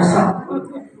 40வது வருஷம்.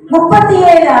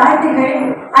 37 ஆண்டுகள்.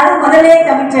 அது முதலே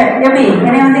கமிட்டட். எப்படி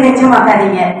என்னை ஹெச்எம்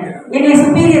ஆக்காதீங்க, என்னை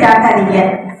சுப்பீரியர் ஆக்காதீங்க.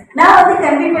 நான்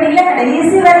கல்வி பணியில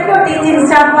கடைசி வரைக்கும் டீச்சிங்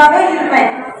ஸ்டாஃபாவே இருப்பேன்.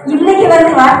 இன்னைக்கு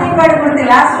வார்த்தை பாடு கொடுத்து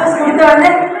லாஸ்ட் ரோஸ் கொடுத்த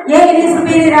உடனே ஏன் என்னை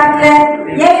சுப்பீரியர் ஆக்கல,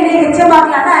 ஏன் என்னை ஹெச்எம்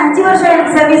ஆக்கல, 5 வருஷம்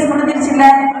எனக்கு சர்வீஸ் முடிஞ்சிருச்சுல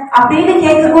அப்படின்னு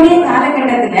கேட்கக்கூடிய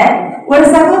காலகட்டத்துல ஒரு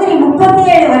சகோதரி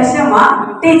 37 வருஷமா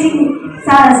டீச்சிங்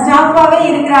ஸ்டாஃபாவே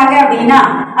இருக்கிறாங்க அப்படின்னா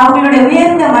அவங்களுடைய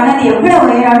உயர்ந்த மனது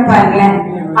எவ்வளவு உயரம் பாருங்களேன்.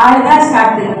 ஆளுதான்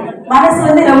ஷார்ட், மனசு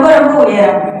ரொம்ப ரொம்ப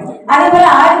உயரம். அதே போல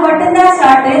ஆள் மட்டும்தான்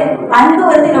ஷார்ட், அன்பு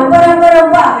ரொம்ப ரொம்ப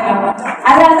ரொம்ப அகலம்.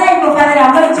 அதனாலதான் இப்ப ஃபாதர்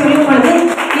அமர் சொல்லும் பொழுது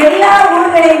எல்லா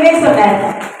ஊர்களையுமே சொன்னார்.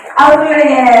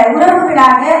 அவர்களுடைய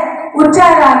உறவுகளாக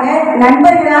உற்றாராக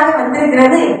நண்பர்களாக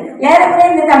வந்திருக்கிறது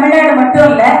ஏறக்குறைய இந்த தமிழ்நாடு மட்டும்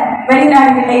இல்ல,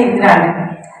 வெளிநாடுகளே இருக்கிறாங்க.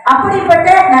 அப்படிப்பட்ட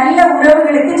நல்ல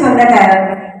உறவுகளுக்கு சொந்தக்காரர்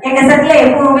எங்க சத்துல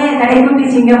எப்பவுமே கடைக்குட்டி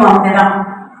சிங்கம் அவங்கதான்.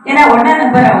 ஏன்னா 1ஆம்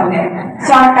நம்பர் அவங்க,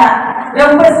 ஷார்ட்டா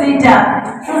ரொம்ப ஸ்வீட்டா.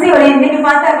 சுசி இன்னைக்கு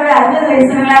பார்த்தா கூட 60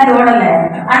 வயசுலாம் தோணல,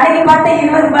 அன்னைக்கு பார்த்தா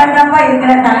 20 பாட்டாப்பா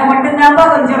இருக்கிற, தலை மட்டும்தான்ப்பா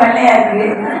கொஞ்சம் வெள்ளையா இருக்கு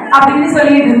அப்படின்னு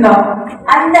சொல்லிட்டு இருந்தோம்.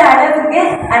 அந்த அளவுக்கு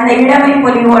அந்த இளமை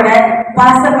பொலிவோட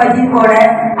பாச பகிர்வோட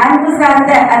அன்பு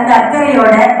சார்ந்த அந்த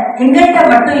அக்கறையோட எங்கள்கிட்ட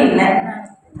மட்டும் இல்லை,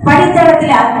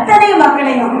 படித்தளத்தில் அத்தனை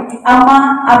மக்களையும் அம்மா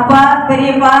அப்பா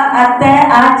பெரியப்பா அத்தை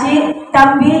ஆச்சி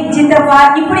தம்பி சித்தப்பா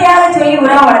இப்படியாக சொல்லி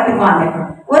உறவு வளர்த்துக்குவாங்க.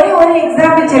 ஒரே ஒரு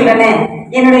எக்ஸாம்பிள் சொல்றேன்.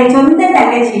 என்னுடைய சொந்த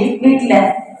தங்கச்சி வீட்டுல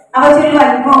அவ சொல்லுவா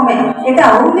இப்பவுமே, ஏக்கா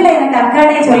அவங்கள எனக்கு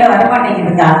அக்கானே சொல்ல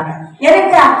வரமாட்டேங்குதுக்கா,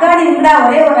 எனக்கு அக்கானி இருந்தா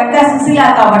ஒரே ஒரு அக்கா சுசிலா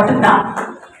அக்கா மட்டும்தான்.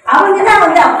 அவங்கதான்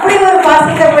அப்படி ஒரு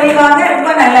பாசத்தை பொழிவாங்க, ரொம்ப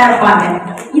நல்லா இருப்பாங்க.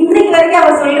 இன்னைக்கு வரைக்கும்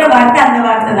அவ சொல்ற வார்த்தை அந்த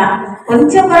வார்த்தை தான்.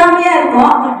 கொஞ்சம் பொறாமையா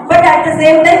இருக்கும், but at the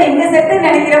same time எங்க செட்டு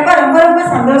நினைக்கிறப்ப ரொம்ப ரொம்ப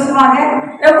சந்தோஷமாக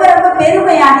ரொம்ப ரொம்ப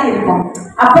பெருமையாக இருக்கும்.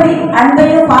 அப்படி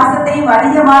அன்பையும் பாசத்தையும்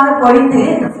அதிகமாக பொழிந்து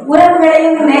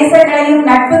உறவுகளையும் நேசங்களையும்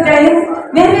நட்புகளையும்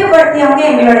விரிவுபடுத்தியவங்க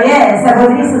எங்களுடைய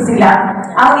சகோதரி சுசிலா.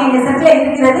 அவங்க எங்க செட்ல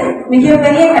இருக்கிறது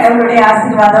மிகப்பெரிய கடவுளுடைய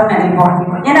ஆசீர்வாதம் நினைப்போம்.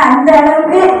 ஏன்னா அந்த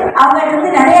அளவுக்கு அவங்க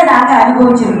நிறைய நாங்க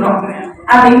அனுபவிச்சிருக்கிறோம்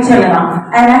அப்படின்னு சொல்லலாம்.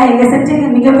 அதனால எங்க செட்டுக்கு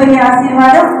மிகப்பெரிய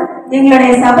ஆசீர்வாதம்,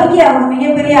 எங்களுடைய சபைக்கு அவங்க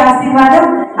மிகப்பெரிய ஆசீர்வாதம்,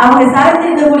 அவங்க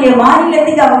சார்ந்திருக்கக்கூடிய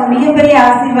மாநிலத்துக்கு அவங்க மிகப்பெரிய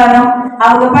ஆசீர்வாதம்,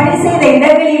 அவங்க பணி செய்த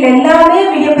இடங்களில் எல்லாமே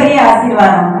மிகப்பெரிய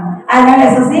ஆசீர்வாதம். அதனால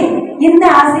சுசி, இந்த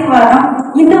ஆசீர்வாதம்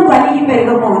இன்னும் பள்ளிக்கு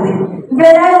பெருக போகுது.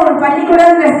 இவ்வளவு நாள் ஒரு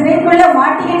பள்ளிக்கூடம் சிறைக்குள்ள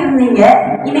மாட்டிக்கிட்டு இருந்தீங்க,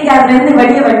 இன்னைக்கு அதுல இருந்து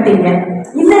வெளியே வந்துட்டீங்க.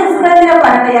 இந்த சுதந்திர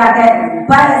பறவையாக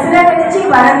சிறகடிச்சு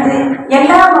பறந்து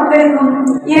எல்லா மக்களுக்கும்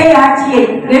இறை ஆட்சியை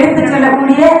எடுத்து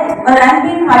சொல்லக்கூடிய ஒரு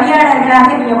அன்பின் பணியாளர்களாக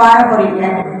நீங்க வாழ போறீங்க.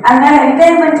 அதனால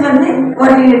ரிட்டையர்மெண்ட்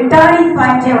ஒரு டேர்னிங்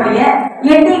பாயிண்டே உடைய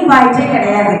எண்டிங் பாயிண்டே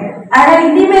கிடையாது. அதனால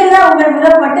இனிமேல் தான் உங்கள்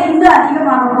முறைப்பட்டு இன்னும்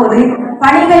அதிகமாக போகுது,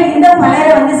 பணிகள் இன்னும்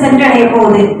பலரை சென்றடைய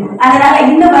போகுது. அதனால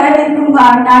இன்னும் வரவிருக்கும்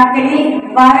நாட்களில்,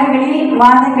 வாரங்களில்,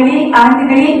 மாதங்களில்,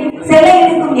 ஆண்டுகளில் செல்ல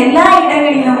இருக்கும் எல்லா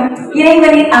இடங்களிலும்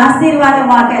இறைவனின்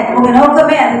ஆசீர்வாதமாக, உங்க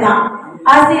நோக்கமே அதுதான்,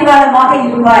 ஆசீர்வாதமாக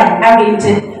இருப்பாய்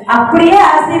அப்படின்ட்டு. அப்படியே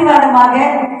ஆசீர்வாதமாக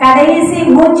கடைசி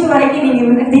மூச்சு வரைக்கும்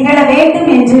நீங்க திகழ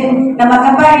வேண்டும் என்று நம்ம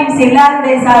கம்பானியன்ஸ்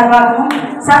எல்லாருடைய சார்பாகவும்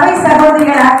சபை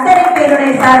சகோதரிகள் அத்தனை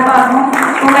பேருடைய சார்பாகவும்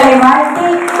உங்களை வாழ்த்தி,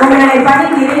 உங்களுடைய பணி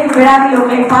நிறைவு விழாவில்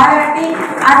உங்களை பாராட்டி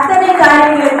அத்தனை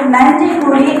காரியங்களுக்கும் நன்றி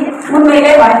கூறி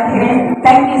உண்மையிலே வாழ்த்துகிறேன்.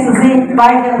 தேங்க்யூ சுசி.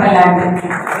 வாழ்க பல்லாண்டு.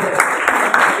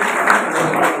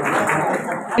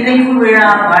 நிறைவு விழா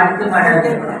வாழ்த்து மடல்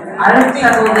அருள்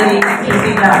சகோதரி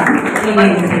சுசிலா.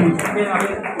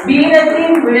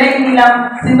 வீரத்தின் விளைநிலம்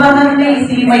சிவகங்கை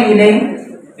சீமையிலே,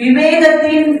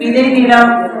 விவேகத்தின் விதை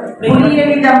நிலம்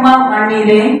புலியலிதம்மா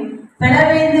மண்ணிலே,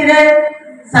 பெலவேந்திரர்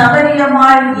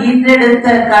சபரியம்மாள் ஈன்றெடுத்த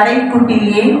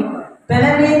கடைக்குட்டியே,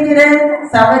 பெலவேந்திரர்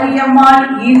சபரியம்மாள்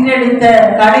ஈன்றெடுத்த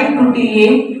கடைக்குட்டியே,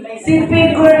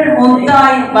 சிப்பிக்குள்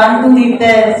முத்தாய் வந்துதித்த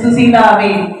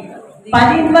சுசிலாவே,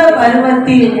 பதின்ப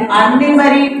பருவத்தில்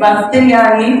அன்னிமரி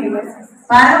பக்தியானி,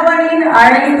 பரவனின்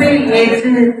அழைப்பை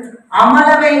ஏற்று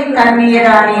அமலவை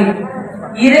கண்ணியரானீர்,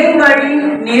 இறைவழி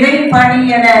நிறை பணி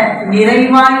என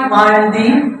நிறைவாய் வாழ்ந்தி,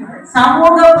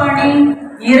 சமூக பணி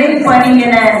இறை பணி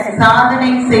என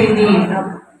சாதனை செய்தீர்.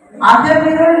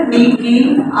 அகவிருள் நீக்கி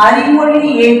அறிமொழி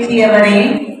ஏற்றியவரே,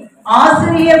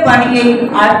 ஆசிரிய பணியை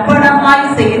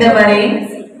அர்ப்பணமாய் செய்தவரே,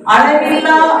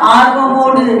 அளவில்லா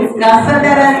ஆர்வமோடு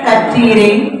கசடர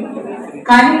கற்றீரே,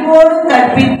 கனிவோடு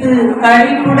கற்பித்து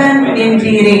கழிப்புடன்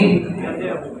நின்றீரே,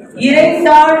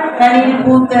 இறைத்தாள் கனில்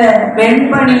பூத்த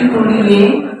வெண்பணி துளியே,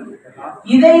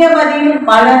 இதயமதில்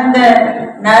மலர்ந்த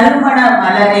நறுமண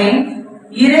மலரே,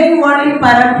 இறை ஒளி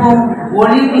பரப்பும்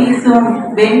ஒளி வீசும்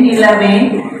வெண்ணிலவே,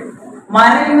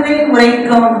 மறையுரை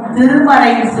உரைக்கும்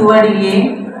திருமறை சுவடியே,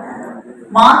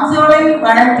 மாஞ்சோலை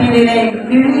வனத்திலே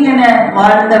கிளியென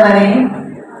வாழ்ந்தவரே,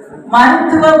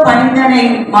 மருத்துவ பணிதனை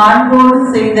மாண்போடு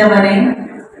செய்தவரே,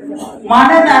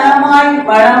 மனநலமாய்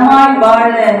வளமாய்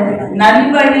வாழ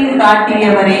நல்வழி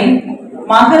காட்டியவரே,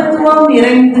 மகத்துவம்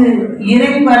நிறைந்து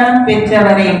இறைவரம்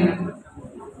பெற்றவரே,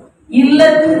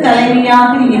 இல்லத்து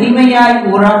தலைவியாக இனிமையாய்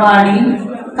உறவாடி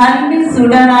கல்வி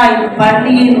சுடராய்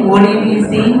பள்ளியின் ஒளி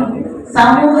வீசி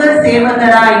சமூக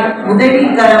சேவகராய் உதவி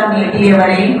கரம்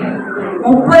நீட்டியவரே,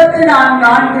 34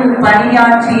 ஆண்டு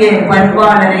பணியாற்றிய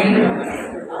பண்பாளரை,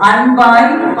 அன்பாய்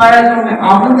பழகும்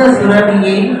அமுத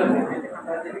சுரபியே,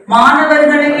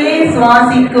 மாணவர்களையே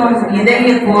சுவாசிக்கும் இதய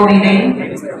கோவிலை,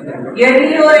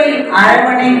 எளியோரை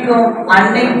அரவணைக்கும்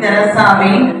அன்னை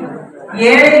தெரசாவே,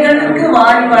 ஏழைகளுக்கு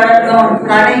வாரி வழங்கும்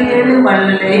கடையேழு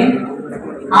வள்ளலே,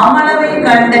 அமலவை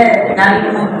கண்ட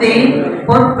நல்முத்தே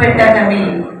பொற்பெட்டகமே,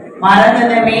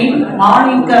 மரகதமே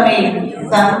மாணிக்கமே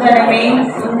சந்தனமே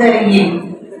சுந்தரியே,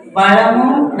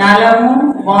 வளமும் நலமும்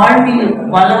வாழ்வில்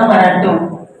வளம் வரட்டும்,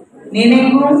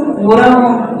 நினைவும்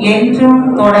உறவும் என்றும்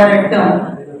தொடரட்டும்.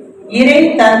 இறை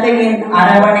தந்தையின்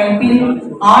அரவணைப்பில்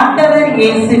ஆண்டவர்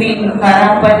இயேசுவின்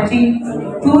கரம் பற்றி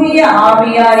தூய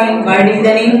ஆவியாரின்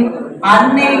வழிதலில்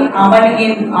அன்னை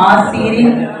அமளியின்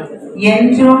ஆசீரில்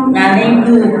என்றும்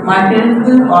நனைந்து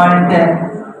மகிழ்ந்து வாழ்க.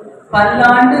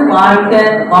 பல்லாண்டு வாழ்க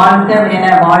வாழ்க என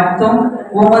வாழ்த்தும்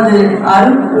உமது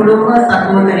அருள் குடும்ப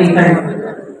சகோதரிகள்.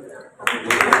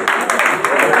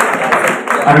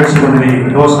 அருள் சகோதரி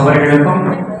ரோஸ் அவர்களுக்கும்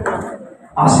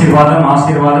ஆசீர்வாதம்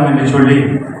ஆசீர்வாதம் என்று சொல்லி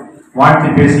வாழ்த்து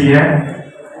பேசிய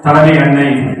தலைமை அன்னை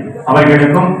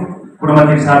அவர்களுக்கும்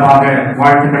குடும்பத்தின் சார்பாக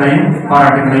வாழ்த்துக்களையும்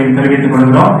பாராட்டுகளையும் தெரிவித்துக்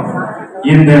கொள்கிறோம்.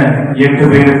 இந்த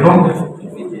 8 பேருக்கும்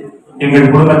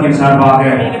எங்கள் குடும்பத்தின் சார்பாக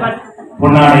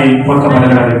பொன்னாடை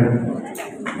போர்க்கப்படுகிறது.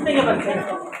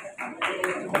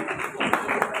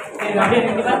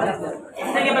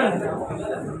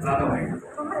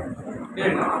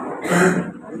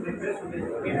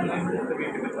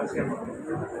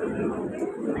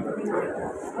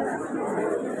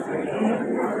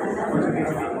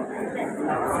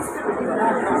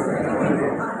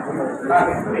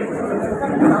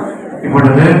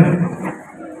 இப்பொழுது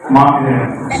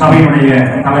சபையுடைய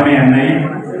தலைமை அன்னை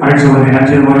அருள் சகோதரி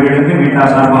நஞ்சல் அவர்களுக்கு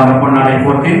வீட்டார் சார்பாக பொன்னாடை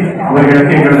போட்டி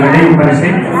அவர்களுக்கு எங்களது நினைவு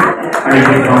பரிசை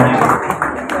அளிக்கிறோம்.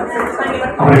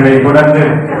 அவர்களை தொடர்ந்து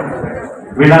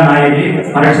விழா நாயகி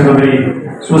அருள் சகோதரி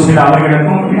சுசிலா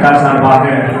அவர்களுக்கும் வீட்டார் சார்பாக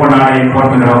பொன்னாடை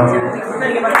போட்டுகிறோம்.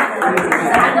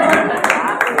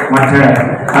 மற்ற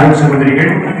அருள்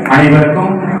சகோதரிகள்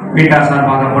அனைவருக்கும் வீட்டார்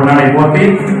சார்பாக பொன்னாடை போட்டி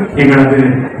எங்களது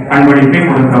அன்பளிப்பை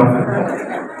கொடுக்கிறோம்.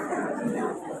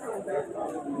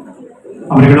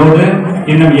 அவர்களோடு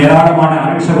இன்னும் ஏராளமான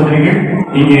அருள் சகோதரிகள்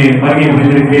இங்கே வருகை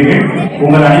புரிந்திருக்கிறீர்கள்.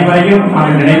 உங்கள் அனைவரையும்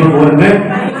நாங்கள் நினைவு கூர்ந்து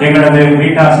எங்களது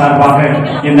வீட்டார் சார்பாக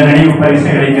இந்த நினைவு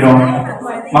பரிசை அளிக்கிறோம்.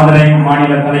 மதுரை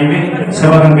மாநில தலைவி,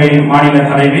 சிவகங்கை மாநில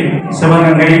தலைவி,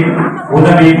 சிவகங்கை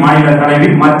உதவி மாநில தலைவி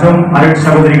மற்றும் அருள்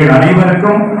சகோதரிகள்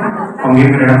அனைவருக்கும் அவங்க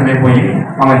இருக்கிற இடத்துல போய்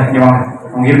வாங்க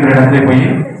அவங்க இருக்கிற இடத்துல போய்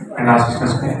எல்லா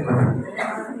சிஸ்டர்ஸ்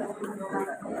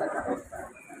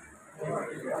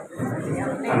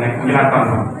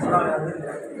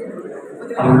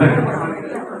அது உள்ள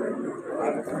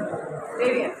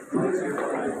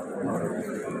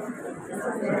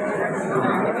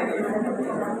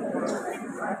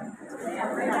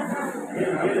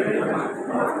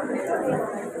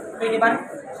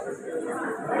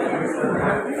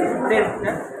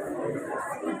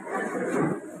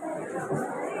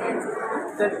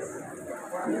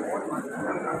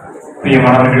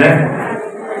பிரியமானவர்களே,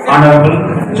 ஆனரபிள்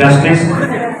ஜஸ்டிஸ்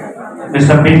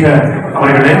மிஸ்டர் பீட்டர்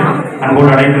அவர்களே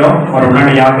அன்போடு அழைக்கிறோம். அவர்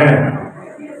உடனடியாக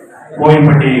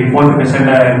கோயில்பட்டி போருக்கு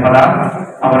செல்ல இருப்பதால்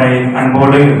அவரை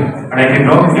அன்போடு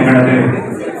அழைக்கின்றோம். எங்களது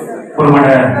குறுமட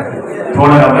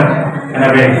தோழர் அவர்.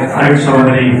 எனவே அருள்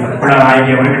சகோதரி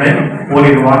நாயகி அவர்களை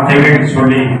ஓரிரு வார்த்தைகள்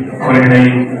சொல்லி அவர்களை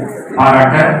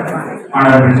பாராட்ட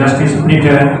ஆனரபிள் ஜஸ்டிஸ்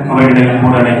பீட்டர் அவர்களை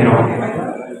அன்போடு அழைக்கிறோம்.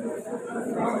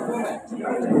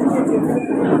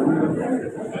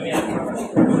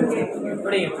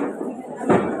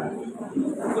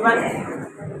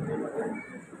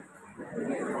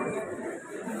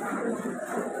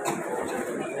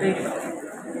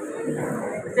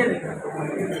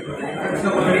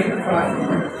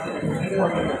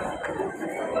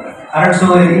 அருள்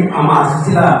சகோதரி அம்மா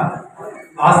சுசிலா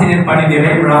ஆசிரியர் பணி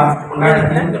நிறைவு விழா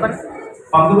கொண்டாட்டத்தில்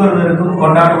பங்கு பெறுவதற்கும்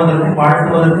கொண்டாடுவதற்கும்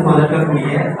வாழ்த்துவதற்கும்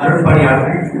வந்திருக்கக்கூடிய அருள்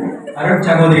பணியாளர்கள், அருள்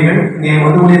சகோதரிகள், இங்கே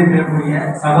வந்து கொண்டிருக்கக்கூடிய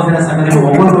சகோதர சகோதரிகள்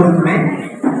ஒவ்வொருவருக்குமே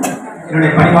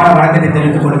என்னுடைய பணிவான வணக்கத்தை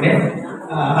தெரிவித்துக் கொள்கிறேன்.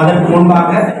 அதற்கு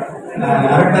முன்பாக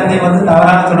அருட்தந்தை வந்து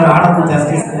தவறாக சொன்ன ஆனரபிள்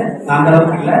ஜஸ்டிஸ் அந்த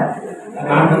அளவுக்கு இல்லை.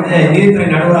 நான் வந்து நீதித்துறை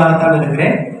நடுவராகத்தான்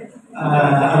இருக்கிறேன்.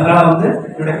 அதனால வந்து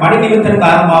என்னுடைய பணி நிமித்தம்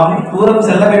காரணமாகவும் தூரம்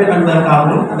செல்ல வேண்டும்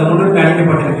என்பதற்காகவும் அந்த முன்னுரிமை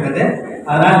அளிக்கப்பட்டிருக்கிறது.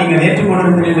 அதனால் நீங்கள்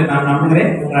ஏற்றுக்கொண்டிருக்கிறீர்கள் நான்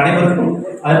நம்புகிறேன். உங்கள் அனைவருக்கும்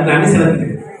அதற்கு நன்றி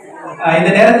செலுத்துகிறேன். இந்த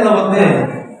நேரத்தில் வந்து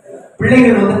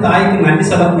பிள்ளைகள் வந்து தாய்க்கு நன்றி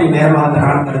சொல்லக்கூடிய நேரமாக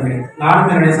நான் கருதுகிறேன்.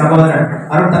 நானும் என்னுடைய சகோதரர்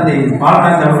அருள் தந்தை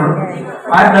பாலராஜ் அவர்கள்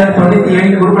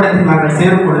 1997 குருபடத்தில் நாங்கள்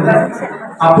சேரும் பொழுது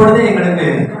அப்பொழுது எங்களுக்கு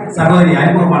சகோதரி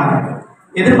அறிமுகமானார்.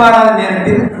 எதிர்பாராத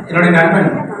நேரத்தில் என்னுடைய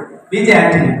நண்பன் விஜய்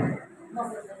ஆண்டனி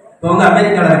அவங்க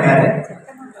அமெரிக்காவில் இருக்காரு.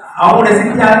 அவங்களுடைய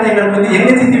சித்தியாளர் எங்களுக்கு வந்து எங்க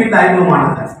சித்தி வீட்டு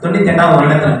அறிமுகமானது 98ஆவது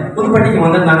வருடத்துல புதுப்பட்டிக்கு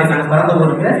வந்து நாங்கள் பிறந்த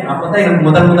ஊருக்கு. அப்போதான் எங்களுக்கு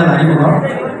முதல் அறிமுகம்.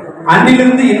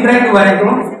 அன்னிலிருந்து இன்றைக்கு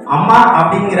வரைக்கும் அம்மா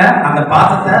அப்படிங்கிற அந்த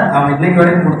பாசத்தை அவங்க இன்னைக்கு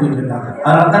வரைக்கும் கொடுத்துட்டு இருக்காங்க.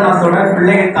 அதனால தான் நான் சொல்றேன்,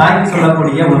 பிள்ளைகள் தாய்க்கு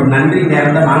சொல்லக்கூடிய ஒரு நன்றி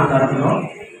நேரம் தான் நான் கருதுகிறோம்.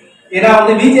 ஏன்னா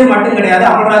வந்து விஜய் மட்டும் கிடையாது,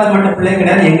 அமல்ராஜ் மட்டும் பிள்ளை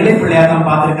கிடையாது, எங்களையும் பிள்ளையா தான்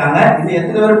பார்த்துருக்காங்க. இது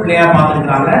எத்தனை பேர் பிள்ளையா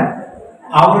பார்த்துருக்காங்க.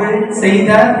 அவர்கள்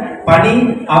செய்த பணி,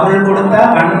 அவர்கள் கொடுத்த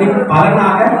அன்பின்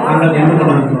பலனாக நாங்கள் நின்று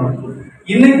கொண்டிருக்கிறோம்.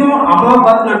 இன்னைக்கும் அம்மாவை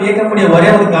பார்த்து நான் வியக்கக்கூடிய ஒரே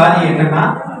ஒரு காரியம் என்னன்னா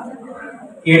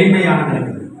எளிமையானது.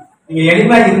 நீங்க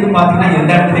எளிமையா இருந்து பார்த்தீங்கன்னா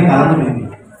எந்த இடத்துலையும் கலந்து போயிருங்க,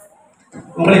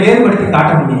 உங்களை வேறுபடுத்தி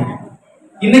காட்ட முடியும்.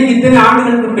 இன்னைக்கு இத்தனை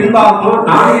ஆண்டுகளுக்கு பின்பாகவும்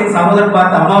நானும் என் சகோதரர்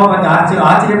பார்த்து அம்மாவை பார்த்து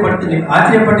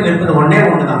ஆச்சரியப்பட்டு நிற்பது ஒன்னே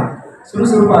ஒண்ணுதான்,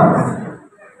 சுறுசுறுப்பா இருப்பாங்க.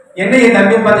 என்ன என்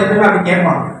தம்பியை பார்த்து எப்பவுமே அப்படி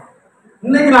கேட்பாங்க.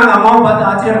 இன்னைக்கு நாங்கள் அம்மாவை பார்த்து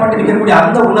ஆச்சரியப்பட்டு நிற்கக்கூடிய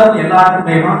அந்த உணர்வு எல்லாருக்கும்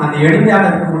வேணும். அந்த எளிமையாக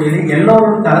இருக்கக்கூடியது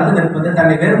எல்லோரும் கலந்து நிற்பது,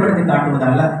 தன்னை வேறுபடுத்தி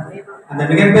காட்டுவதல்ல. அந்த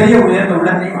மிகப்பெரிய உயர்ந்த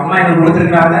உள்ளத்தை அம்மா எங்களுக்கு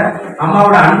கொடுத்திருக்கிறாங்க.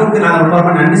 அம்மாவோட அன்புக்கு நாங்கள்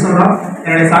ரொம்ப நன்றி சொல்றோம்.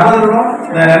 என்னுடைய சகோதரரும்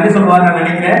நன்றி சொல்வார் நான்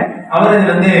நினைக்கிறேன். அவர்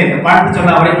இதுல வந்து வாழ்த்து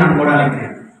சொல்ல அவரையும் நான் கூட அழைக்கிறேன்.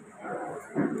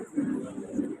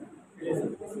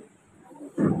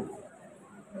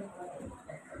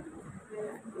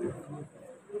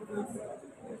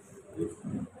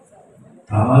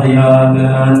 தாயாக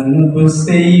அன்பு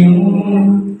செய்யும்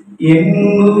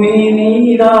என்னுமே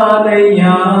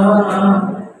நீதானையா,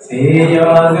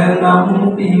 சேயாக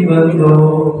நம்பி வந்தோ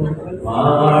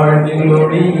வாழ்வில்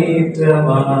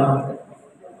ஒளியேற்றவா.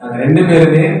 நாங்க 2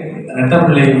 பேருமே ரெட்ட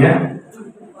பிள்ளைங்க,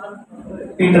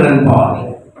 பீட்டர் அண்ட் பால்.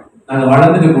 நாங்க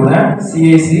வளர்ந்தது கூட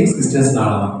சிஐசி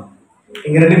சிஸ்டர்ஸ்னால தான்.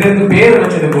 எங்க 2 பேருக்கு பேர்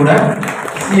வச்சது கூட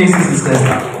சிஐசி சிஸ்டர்ஸ்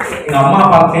தான். எங்க அம்மா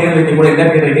அப்பா பேர் வைக்க கூட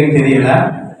என்ன பேர் வைக்கன்னு தெரியல.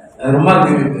 ரொம்ப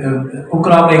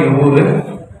குக்கராம எங்க ஊரு.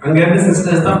 அங்க இருந்து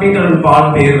சிஸ்டர்ஸ் தான் பீட்டர் அண்ட்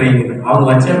பால் பேர் வைக்குது. அவங்க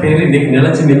வச்ச பேர் இன்னைக்கு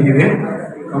நிலைச்சு நிற்குது.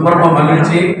 ரொம்ப ரொம்ப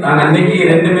மகிழ்ச்சி. நாங்கள் அன்னைக்கு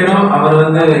 2 பேரும் அவர்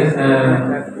வந்து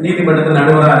நீதிமன்றத்தில்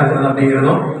நடுவராக இருக்கிறது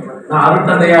அப்படிங்கிறதும் நான்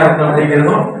அருட்தந்தையா இருக்கேன்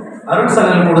அப்படிங்கிறதும் அருள்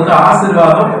சகோதரன் கொடுத்த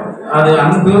ஆசீர்வாதம், அது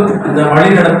அன்பு, அந்த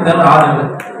வழிநடத்தல், ஆதரவு.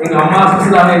 எங்க அம்மா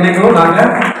சுசிலாவை என்னைக்கும் நாங்க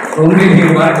உங்களுக்கு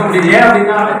மறக்க முடியும். ஏன்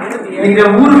அப்படின்னா எங்க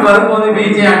ஊருக்கு வரும்போது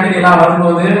விஜய் ஆண்டனி எல்லாம்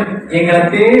வரும்போது எங்களை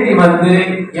தேடி வந்து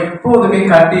எப்போதுமே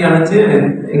கட்டி அணைச்சு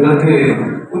எங்களுக்கு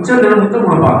உச்சந்தல முத்தம்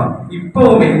கொடுப்பாங்க.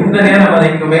 இப்பவுமே இந்த நேரம்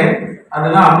வரைக்குமே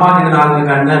அதெல்லாம் அம்மா கிட்ட நாங்க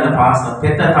கண்ட அந்த பாசம்.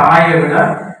 பெத்த தாயை விட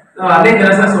அதே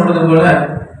தெரசா சொல்றது போல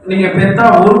நீங்க பெத்தா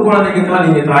ஒரு குழந்தைக்கு தான்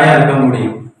நீங்க தாயா இருக்க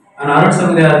முடியும். ஆனா அருள்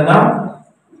சகோதரியார் தான்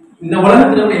இந்த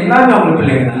உலகத்துல உள்ள எல்லாருமே அவங்க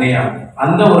பிள்ளைங்க இல்லையா?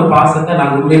 அந்த ஒரு பாசத்தை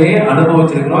நாங்க உண்மையிலேயே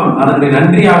அனுபவிச்சிருக்கிறோம். அதனுடைய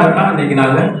நன்றியாகத்தான் இன்னைக்கு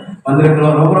நாங்க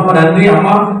வந்திருக்கிறோம். ரொம்ப ரொம்ப நன்றி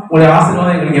அம்மா. உங்களுடைய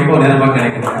ஆசீர்வாதம் எங்களுக்கு எப்போ நேரமா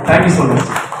கிடைக்கும். Thank you so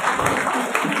much.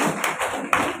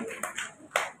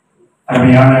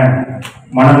 அருமையான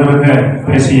மனதுருக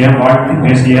பேசிய, வாழ்த்து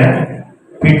பேசிய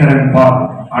Peter and ball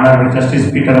honourable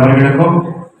justice Peter அவர்களுக்கும்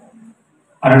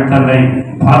அருள் தந்தை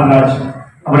பால்ராஜ்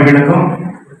அவர்களுக்கும்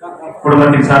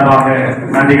குடும்பத்தின் சார்பாக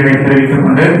நன்றிகளை தெரிவித்துக்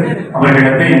கொண்டு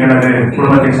அவர்களுக்கு எங்களது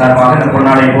குடும்பத்தின் சார்பாக இந்த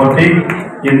பொன்னாடை போட்டி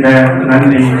இந்த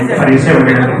நன்றி பரிசு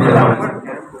அவர்களுக்கு கொடுக்கலாம்.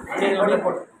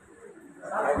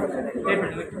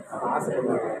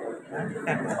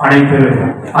 அனைத்து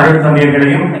அருள்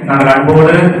தந்தையர்களையும் நாங்கள்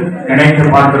அன்போடு நினைத்து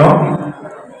பார்க்கிறோம்.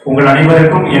 உங்கள்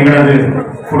அனைவருக்கும் எங்களது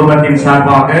குடும்பத்தின்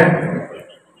சார்பாக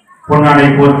பொன்னாடை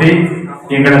போட்டி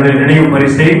எங்களது நினைவு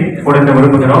பரிசை கொடுக்க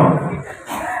விரும்புகிறோம்.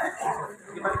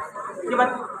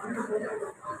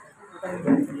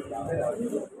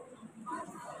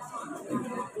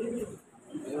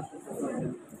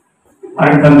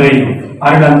 அருட்தந்தை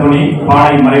அருள் அந்தோணி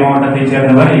பாளை மறை மாவட்டத்தைச்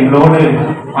சேர்ந்தவர். எங்களோடு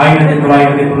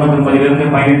 1999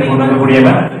 பயணித்துக்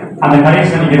கொண்டிருக்கக்கூடியவர். அந்த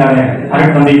கடைசி நிற்கிறார்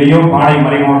அருட்தந்தையிலேயோ பாளை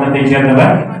மறை மாவட்டத்தைச்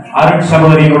சேர்ந்தவர், அருட்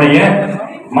சகோதரியுடைய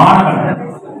மாணவர்.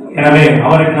 எனவே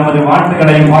அவருக்கு நமது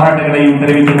வாழ்த்துக்களையும் பாராட்டுகளையும்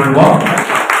தெரிவித்துக் கொள்வோம்.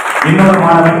 இன்னொரு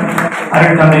மாணவன்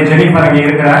அருட்தந்தை ஜெனிஃபர் அங்கே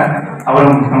இருக்கிறார்.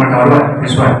 அவரும் நமக்கு வருவார்,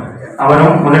 பேசுவார்.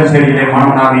 அவரும் முதல் சேரியிலே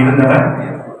மாணவனாக இருந்தவர்.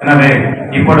 எனவே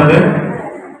இப்பொழுது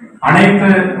அனைத்து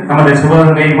நமது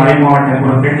சிவகங்கை மறை மாவட்ட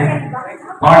குழுக்கள்,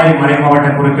 பாளை மறை மாவட்ட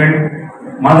குழுக்கள்,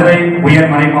 மதுரை உயர்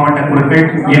மறை மாவட்ட குழுக்கள்,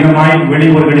 இன்னுமாய்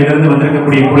வெளியூர்களிலிருந்து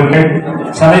வந்திருக்கக்கூடிய குழுக்கள்,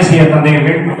 சதேசிய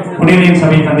தந்தையர்கள், குடிநீர்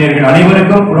சபை தந்தையர்கள்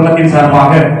அனைவருக்கும் குடும்பத்தின்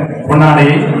சார்பாக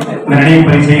பொன்னாடையை இந்த நினைவு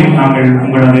பரிசையும் நாங்கள்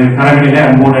உங்களது கரங்களிலே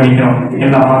அன்போடு அளிக்கிறோம்.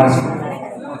 எல்லா பாரசும்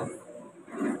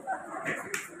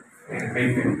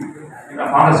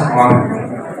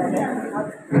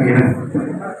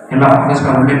எல்லா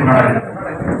பாரசும் உள்ளே கொண்டாட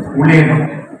உள்ளே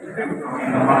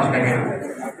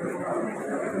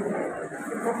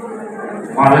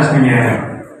பாரஸ் நீங்க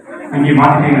அங்கே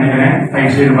மாற்றிட்டீங்க நினைக்கிறேன்.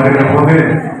 தயவு செய்து வருகிற போது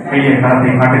கையை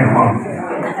கரத்தை காட்டிருக்கோம்.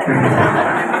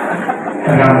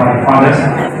 ஃபாதர்ஸ்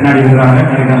பின்னாடி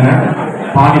இருக்காங்க.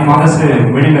 பாதி ஃபாதர்ஸ்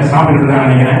வெளியில சாப்பிட்டு இருக்காங்க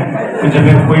நினைக்கிறேன். கொஞ்சம்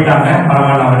பேர் போயிட்டாங்க,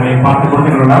 பரவாயில்ல, அவர்களை பார்த்து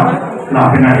கொடுத்துக்கலாம்.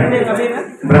 நான் பின்னாடி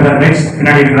பிரதர் ரெக்ஸ்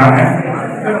பின்னாடி இருக்கிறாங்க.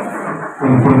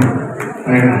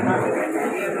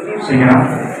 செய்யலாம்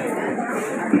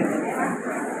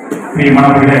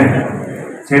மாணவர்களே.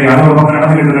 சரி, அது ஒரு பக்கம்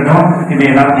நடந்துகிட்டு இருக்கட்டும். இதை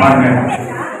எல்லாரும் பாருங்க.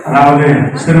 அதாவது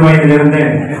சிறு வயதிலிருந்து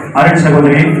அருள்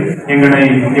சகோதரி எங்களை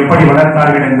எப்படி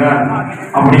வளர்த்தார்கள் என்றால்,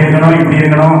 அப்படி இருக்கணும் இப்படி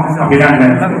இருக்கணும் அப்படிதான்.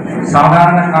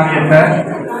 சாதாரண காரியத்தை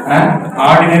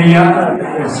ஆர்டினரியா,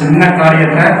 சின்ன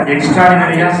காரியத்தை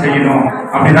எக்ஸ்ட்ராடினரியா செய்யணும்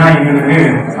அப்படிதான் எங்களுக்கு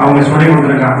அவங்க சொல்லி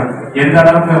கொடுத்துருக்காங்க. எந்த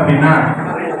அளவுக்கு அப்படின்னா,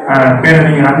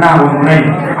 பேரறிஞர் அண்ணா ஒரு முறை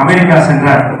அமெரிக்கா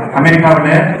சென்றார்.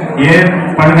 அமெரிக்காவில் ஏர்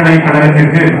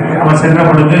பல்கலைக்கழகத்திற்கு அவர் சென்ற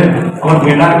பொழுது அவருக்கு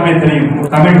எல்லாருக்குமே தெரியும்,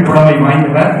 தமிழ் புலவை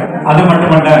வாய்ந்தவர். அது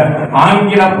மட்டுமல்ல,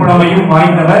 ஆங்கில புலவையும்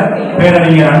வாய்ந்தவர்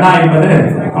பேரறிஞர் அண்ணா என்பது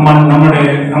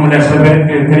நம்முடைய சில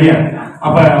பேருக்கு தெரியும்.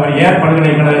 அப்ப அவர் ஏர்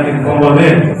பல்கலைக்கழகத்துக்கு போகும்போது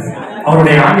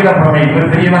அவருடைய ஆங்கில புலவை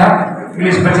இவர் தெரியவரா,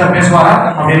 இங்கிலீஷ் பெருசா பேசுவாரா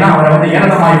அப்படின்னா அவரை வந்து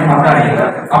ஏனதமாய் பார்த்தாரு.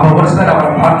 அப்ப ஒரு சிலர்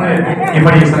அவரை பார்த்து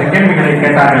இப்படி சில கேள்விகளை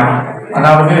கேட்டார்களாம்.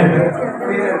 அதாவது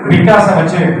விகாசம்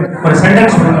வச்சு ஒரு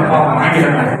சென்டென்ஸ் சொல்லுங்க பார்ப்போம்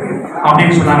ஆங்கிலத்தில்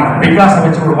அப்படின்னு சொன்னாங்க. விகாசம்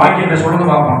வச்சு ஒரு வாக்கியத்தை சொல்லுங்க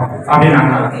பார்ப்போம்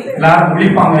அப்படின்னாங்க. எல்லாரும்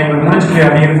விழிப்பாங்க, இவர் முடிச்சுட்டு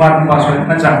அப்படி இருப்பாருன்னு சொல்லி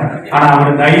நினைச்சாங்க. ஆனா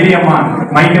அவர் தைரியமா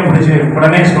மைக்க பிடிச்சு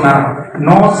உடனே சொன்னார்,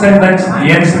 no sentence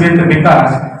ends with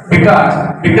because, because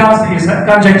because is a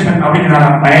conjunction அப்படிங்கிறாங்க.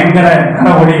 பயங்கர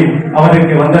ஒளி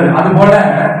அவருக்கு வந்தது. அதுபோல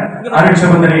அருள்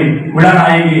சகோதரி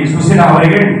விழாநாயகி சுசிலா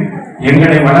அவர்கள்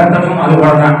எங்களை வளர்த்ததும் அது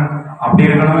போலதான். அப்படி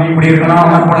இருக்கணும் இப்படி இருக்கணும்,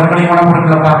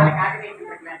 மனப்பொருட்களப்பா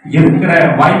இருக்கிற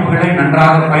வாய்ப்புகளை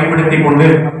நன்றாக பயன்படுத்திக் கொண்டு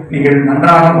நீங்கள்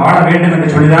நன்றாக வாழ வேண்டும்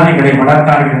என்று சொல்லிதான் எங்களை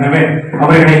வளர்த்தார்கள். எனவே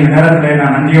அவர்களை இந்த நேரத்தில்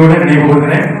நான் நன்றியோடு நினைவு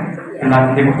கூறுகிறேன்.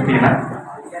 எல்லாத்தையும்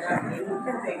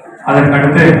அதற்கு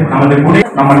அடுத்து நமது குடி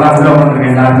நம்ம எல்லாம் உள்ள வந்திருக்க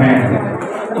எல்லாருமே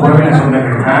உறவினர்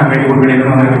சொந்தங்கள், வெளியூர்களில்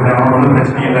வந்திருக்கிறாங்க. ஒன்றும்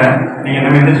பிரச்சனை இல்லை, நீங்க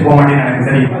என்ன எந்திரிச்சு போக மாட்டேன்னு எனக்கு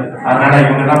தெரியும். அதனால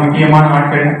இவங்க எல்லாம் முக்கியமான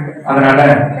ஆட்கள். அதனால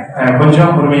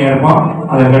கொஞ்சம் பொறுமையா இருப்போம்.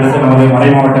 அதற்கடுத்து நமது மறை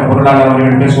மாவட்ட பொருளாளர்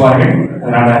அவர்கள் பேசுவார்கள்.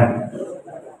 அதனால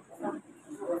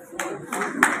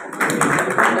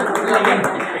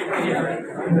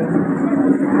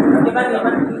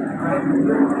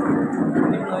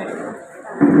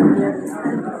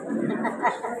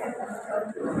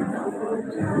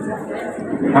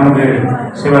நமது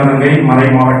சிவகங்கை மறை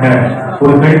மாவட்ட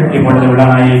குழுக்கள் இப்பொழுது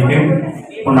விழாநாயகிக்கு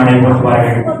முன்னாடி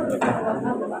போட்டுவார்கள்.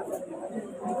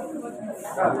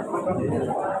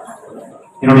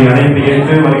 என்னுடைய அழைப்பை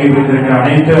ஏற்று வருகை புரிந்திருக்கிற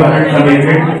அனைத்து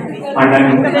அருட்தந்தையர்கள், அண்ணன்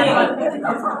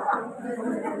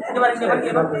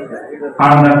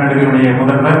ஆனந்த கல்லூரியுடைய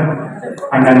முதல்வர்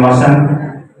அண்ணன் வசந்த்,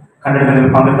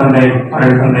 கட்டிடத்தில் பங்கு தந்தை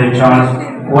அருட்தந்தை சார்ஸ்,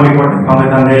 ஓரிக்கோட்டை பங்கு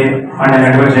தந்தை அண்ணன்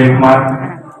நடுவர் ஜெயக்குமார்,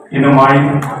 இன்னும்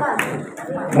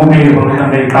மூமியில் பங்கு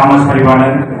தந்தை தாமஸ்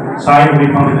பரிவாளன், சாய்குடி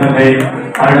பங்கு தந்தை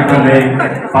அருட்தந்தை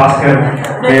பாஸ்கர்,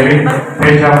 டேவிட்,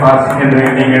 பேஜா பாஸ் என்று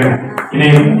நீங்கள்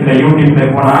இணையும் இந்த யூடியூப்ல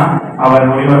போனா அவர்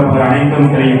ஒளிபரப்புகிற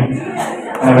அனைத்தும் தெரியும்.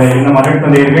 எனவே இன்னும்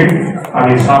அருட்தந்தையர்கள்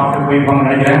அதை சாப்பிட்டு போய்ப்பாங்க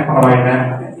நினைக்கிறேன், பரவாயில்லை.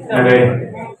 எனவே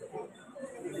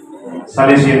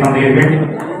சலேசிய தந்தையர்கள்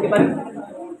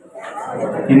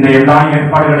இந்த எல்லா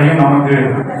ஏற்பாடுகளையும் நமக்கு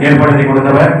ஏற்படுத்தி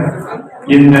கொடுத்தவர்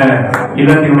இந்த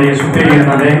இல்லத்தினுடைய சுப்பீரியர்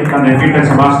தந்தை பீட்டர்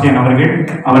செபாஸ்டியன்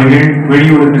அவர்கள்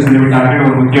வெளியூருக்கு சென்று விட்டார்கள்.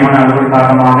 ஒரு முக்கியமான அலுவல்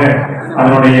காரணமாக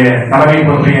அதனுடைய தலைமை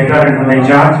பொறுப்பை ஏற்ற அருட்தந்தை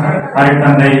ஜார்ஜ்,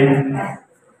 அருட்தந்தை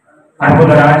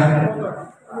அற்புதராஜ்,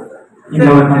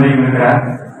 இன்னொரு தந்தையும் இருக்கிறார்,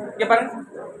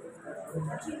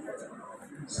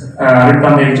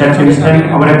 அருட்தந்தை சர்ச் மிஸ்டர்,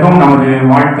 அவருக்கும் நமது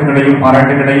வாழ்த்துக்களையும்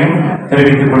பாராட்டுகளையும்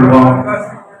தெரிவித்துக் கொள்வோம்.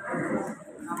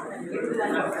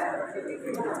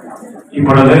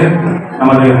 இப்பொழுது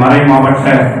நமது மறை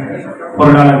மாவட்ட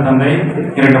பொருளாளர் தந்தை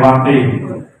 2 வார்த்தை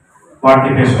வாழ்த்தி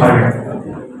பேசுவார்கள்.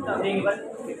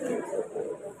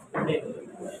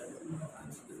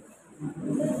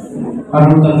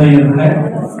 அருள் தந்தையர்களே,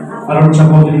 அருள்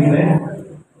சகோதரிகளே,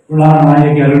 விழா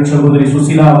நாயகி அருள் சகோதரி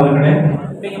சுசீலா அவர்களே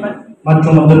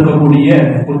மற்றும் வந்திருக்கக்கூடிய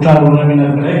உற்றார்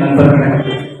உறவினர்களே, நண்பர்களே,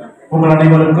 உங்கள்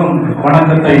அனைவருக்கும்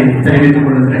வணக்கத்தை தெரிவித்துக்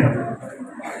கொள்கிறேன்.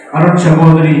 அருள்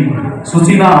சகோதரி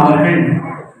சுசீலா அவர்கள்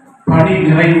பணி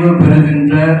நிறைவு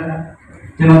பெறுகின்ற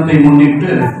தினத்தை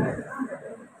முன்னிட்டு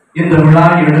இந்த விழா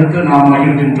எடுத்து நாம்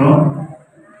மகிழ்கின்றோம்.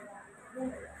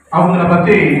 அவங்கள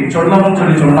பத்தி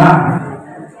சொல்லவும் சொன்னா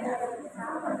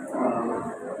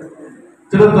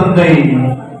திருத்தந்தை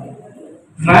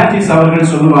பிரான்சிஸ்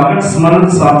அவர்கள் சொல்லுவார்கள்,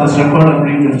 ஸ்மெல்ஸ் ஆஃப் தி ஷெப்பர்ட்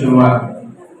அப்படின்னு சொல்லுவார்.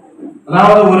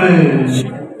 அதாவது ஒரு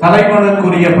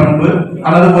தலைவனுக்குரிய பண்பு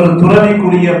அல்லது ஒரு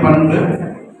துறவிக்குரிய பண்பு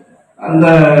அந்த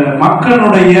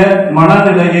மக்களுடைய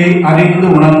மனநிலையை அறிந்து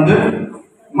உணர்ந்து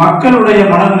மக்களுடைய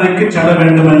மனநிலைக்கு செல்ல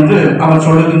வேண்டும் என்று அவர்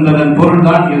சொல்லுகின்றதன்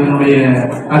பொருள்தான் இதனுடைய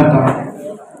அர்த்தம்.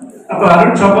 அப்ப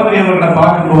அருள் சகோதரி அவர்களை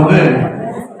பார்க்கும்போது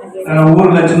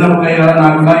ஊர்ல சின்ன பிள்ளைகள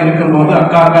நாங்கள்லாம் இருக்கும்போது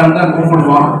அக்கா அக்கான்னு தான்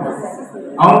கூப்பிடுவோம்.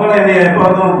 அவங்கள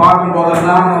எப்போதும் பார்க்கும்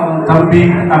போதெல்லாம் தம்பி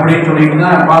அப்படின்னு சொல்லிட்டு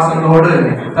தான் பாசத்தோடு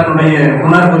தன்னுடைய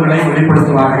உணர்வுகளை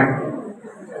வெளிப்படுத்துவார்கள்.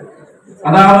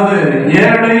 அதாவது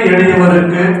ஏழை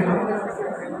எளியவருக்கு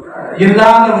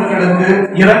இல்லாதவர்களுக்கு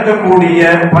இறக்கக்கூடிய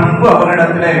பண்பு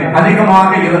அவரிடத்திலே அதிகமாக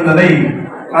இருந்ததை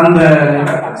அந்த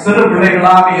சிறு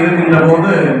பிள்ளைகளாக இருக்கின்ற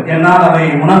போது என்னால் அதை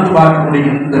உணர்ந்து பார்க்க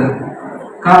முடிகின்றது.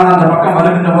 காரணம், அந்த பக்கம்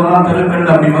வருகின்ற போதெல்லாம்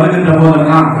தெருக்கள் அப்படி வருகின்ற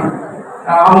போதெல்லாம்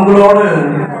அவங்களோடு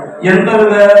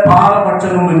எந்தவித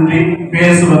பாரபட்சமும் இன்றி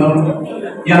பேசுவதும்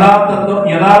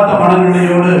யதார்த்த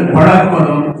மனநிலையோடு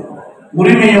பழகுவதும்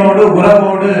உரிமையோடு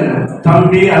உறவோடு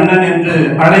தம்பி அண்ணன் என்று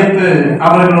அழைத்து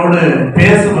அவர்களோடு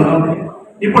பேசுவதும்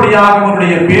இப்படியாக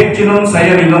அவருடைய பேச்சிலும்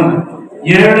செயலிலும்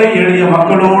ஏழை எளிய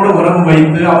மக்களோடு உறவு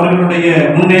வைத்து அவர்களுடைய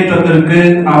முன்னேற்றத்திற்கு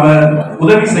அவர்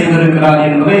உதவி செய்திருக்கிறார்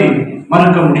என்பதை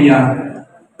மறுக்க முடியாது.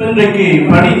 இன்றைக்கு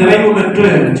பணி நிறைவு பெற்று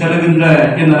செல்கின்ற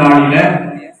இந்த நாளில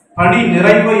பணி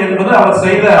நிறைவு என்பது அவர்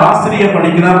செய்த ஆசிரியர்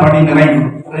பணிக்கு தான் பணி நிறைவு.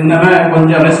 இன்னமே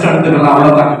கொஞ்சம் ரெஸ்ட் எடுத்துக்கலாம்,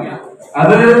 அவ்வளவுதான்.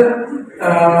 அது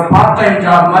பார்ட் டைம்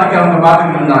ஜாப் மாதிரி அவங்க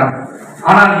பார்த்துட்டு இருந்தாங்க.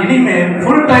 ஆனால் இனிமேல்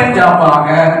ஃபுல் டைம் ஜாப்பாக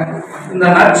இந்த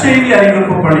நற்செய்தி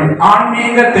அறிவிப்பு பணி,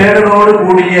 ஆன்மீக தேடலோடு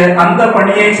கூடிய அந்த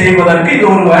பணியை செய்வதற்கு இது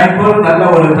ஒரு வாய்ப்பு, நல்ல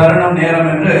ஒரு தருணம், நேரம்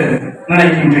என்று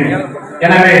நினைக்கின்றேன்.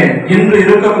 எனவே இன்று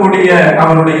இருக்கக்கூடிய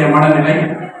அவருடைய மனநிலை,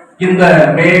 இந்த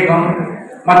வேகம்,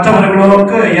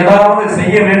 மற்றவர்களுக்கு ஏதாவது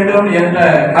செய்ய வேண்டும் என்ற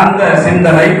அந்த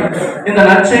சிந்தனை, இந்த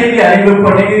நற்செய்தி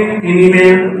அறிவிப்படி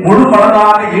இனிமேல் முழு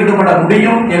மனதாக ஈடுபட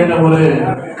முடியும் என்ற ஒரு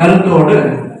கருத்தோடு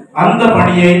அந்த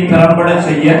பணியை திறம்பட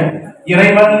செய்ய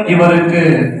இறைவன் இவருக்கு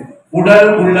உடல்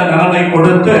உள்ள நலனை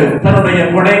கொடுத்து தன்னுடைய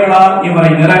கொடைகளால்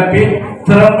இவரை நிரப்பி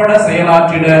திறம்பட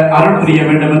செயலாற்றிட அருள் புரிய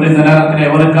வேண்டும் என்று இந்த நேரத்தில்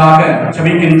அவருக்காக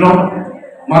செபிக்கின்றோம்.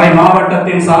 மறை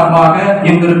மாவட்டத்தின் சார்பாக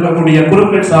இங்கு இருக்கக்கூடிய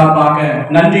குருக்கள் சார்பாக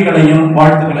நன்றிகளையும்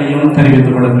வாழ்த்துக்களையும்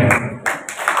தெரிவித்துக் கொள்கிறேன்.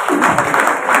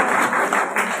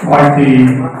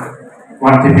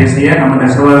 வாழ்த்து பேசிய நமது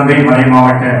சிவகங்கை மறை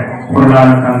மாவட்ட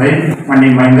பொருளாளர் தந்தை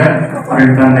மண்ணின் மைந்தர்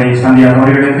அருள் தந்தை சந்தியா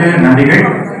அவர்களுக்கு நன்றிகள்.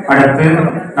 அடுத்து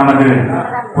நமது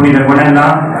புனித குணந்தா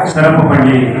சிறப்பு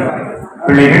பள்ளி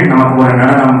பிள்ளைகள் நமக்கு ஒரு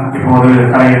நடனம் இப்போது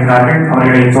கலையிருக்கிறார்கள்.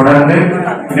 அவர்களை தொடர்ந்து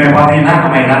பார்த்தீங்கன்னா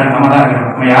நம்ம எல்லாரும் நம்ம தான்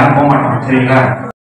இருக்கிறோம், நம்ம யாரும் போக மாட்டோம், சரிங்களா?